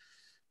crossing.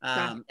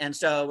 And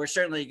so we're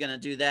certainly gonna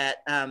do that.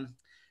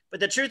 But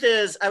the truth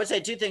is, I would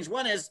say two things.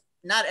 One is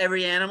not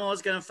every animal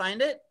is gonna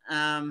find it,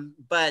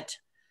 but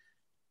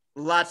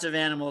lots of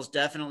animals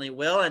definitely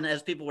will. And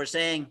as people were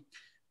saying,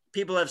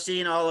 people have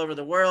seen all over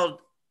the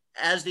world,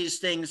 as these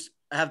things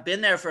have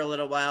been there for a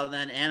little while,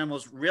 then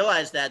animals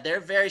realize that they're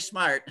very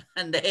smart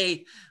and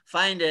they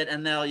find it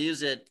and they'll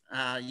use it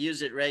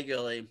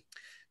regularly.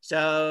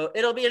 So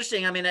it'll be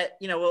interesting.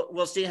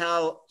 We'll see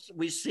how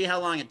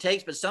long it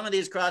takes, but some of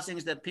these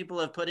crossings that people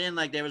have put in,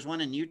 like there was one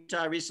in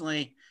Utah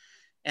recently,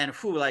 and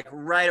like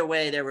right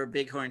away there were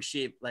bighorn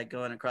sheep like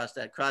going across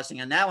that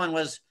crossing. And that one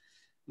was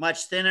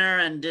much thinner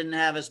and didn't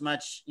have as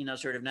much,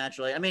 sort of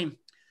naturally.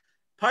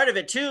 Part of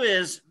it too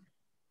is,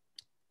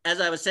 as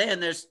I was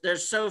saying,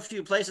 there's so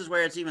few places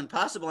where it's even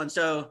possible. And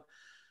so,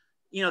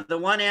 the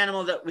one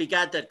animal that we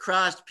got that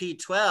crossed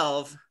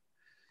P12,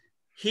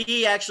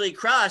 he actually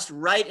crossed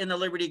right in the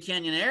Liberty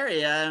Canyon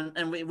area.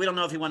 And we don't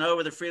know if he went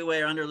over the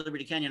freeway or under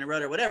Liberty Canyon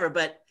Road or whatever,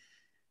 but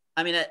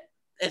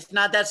it's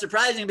not that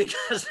surprising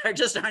because there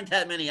just aren't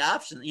that many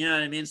options. You know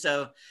what I mean?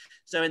 So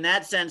in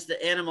that sense,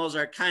 the animals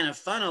are kind of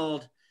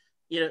funneled,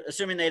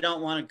 assuming they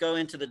don't want to go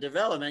into the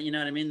development,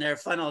 they're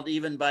funneled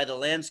even by the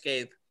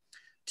landscape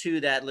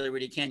to that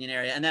Liberty Canyon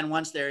area. And then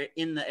once they're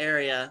in the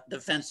area, the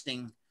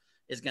fencing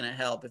is going to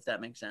help, if that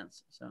makes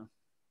sense. So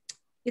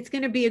it's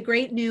going to be a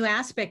great new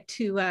aspect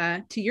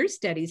to your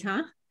studies,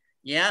 huh?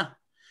 Yeah.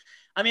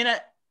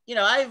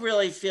 I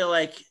really feel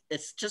like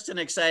it's just an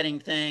exciting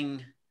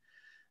thing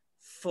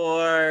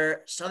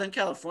for Southern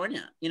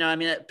California.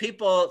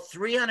 People,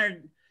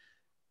 300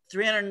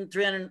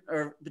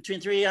 or between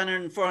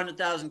 300 and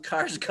 400,000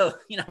 cars go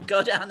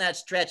down that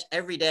stretch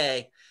every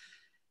day.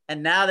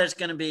 And now there's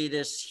going to be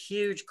this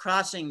huge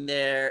crossing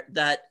there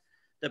that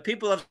the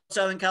people of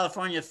Southern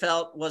California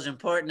felt was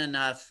important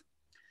enough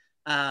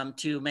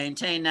to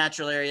maintain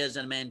natural areas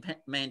and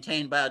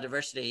maintain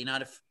biodiversity.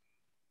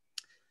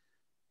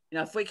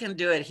 If we can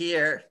do it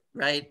here,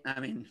 right?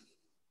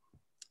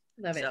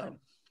 Love it.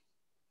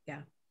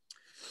 Yeah.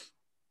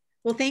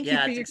 Well, thank you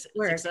for your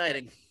work. It's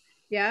exciting.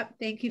 Yeah.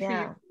 Thank you for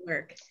your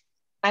work.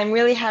 I'm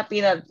really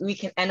happy that we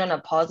can end on a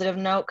positive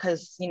note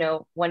because,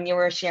 when you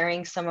were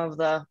sharing some of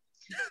the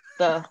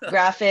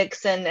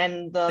graphics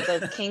and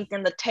the kink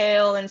in the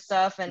tail and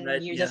stuff, and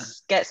right, you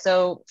just get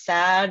so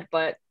sad,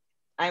 but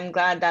I'm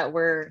glad that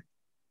we're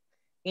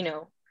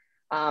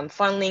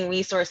funneling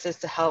resources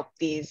to help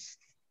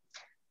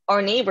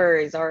our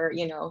neighbors, or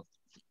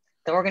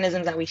the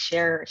organisms that we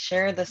share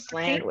this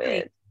land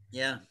with.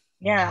 Yeah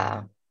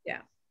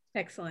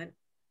Excellent.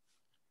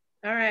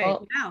 All right.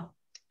 Wow.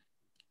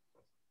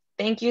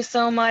 Thank you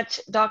so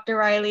much, Dr.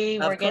 Riley.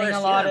 We're getting a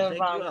lot of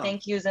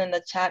thank yous in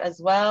the chat as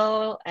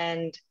well.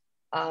 And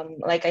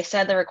like I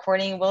said, the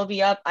recording will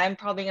be up. I'm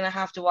probably going to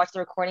have to watch the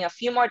recording a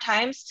few more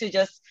times to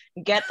just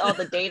get all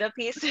the data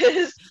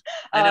pieces.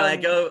 I know I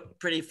go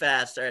pretty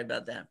fast. Sorry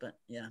about that, but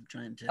yeah, I'm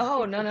trying to.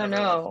 Oh,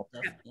 no.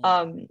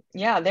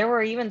 There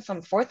were even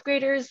some fourth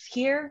graders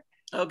here.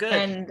 Oh, good.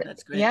 And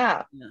that's great.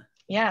 Yeah.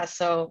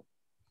 So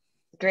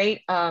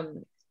great.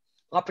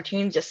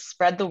 opportunity to just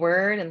spread the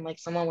word, and like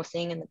someone was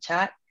saying in the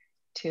chat,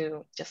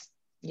 to just,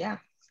 yeah,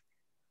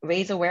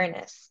 raise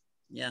awareness.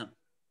 Yeah.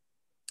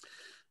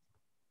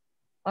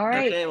 All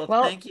right. Okay,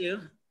 well, thank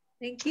you.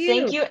 Thank you.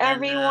 Thank you, And,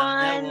 everyone.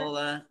 yeah,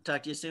 we'll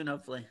talk to you soon,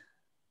 hopefully.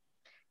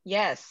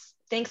 Yes.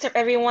 Thanks to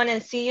everyone,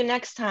 and see you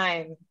next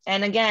time.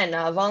 And again,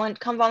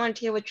 come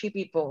volunteer with Tree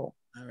People.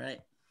 All right.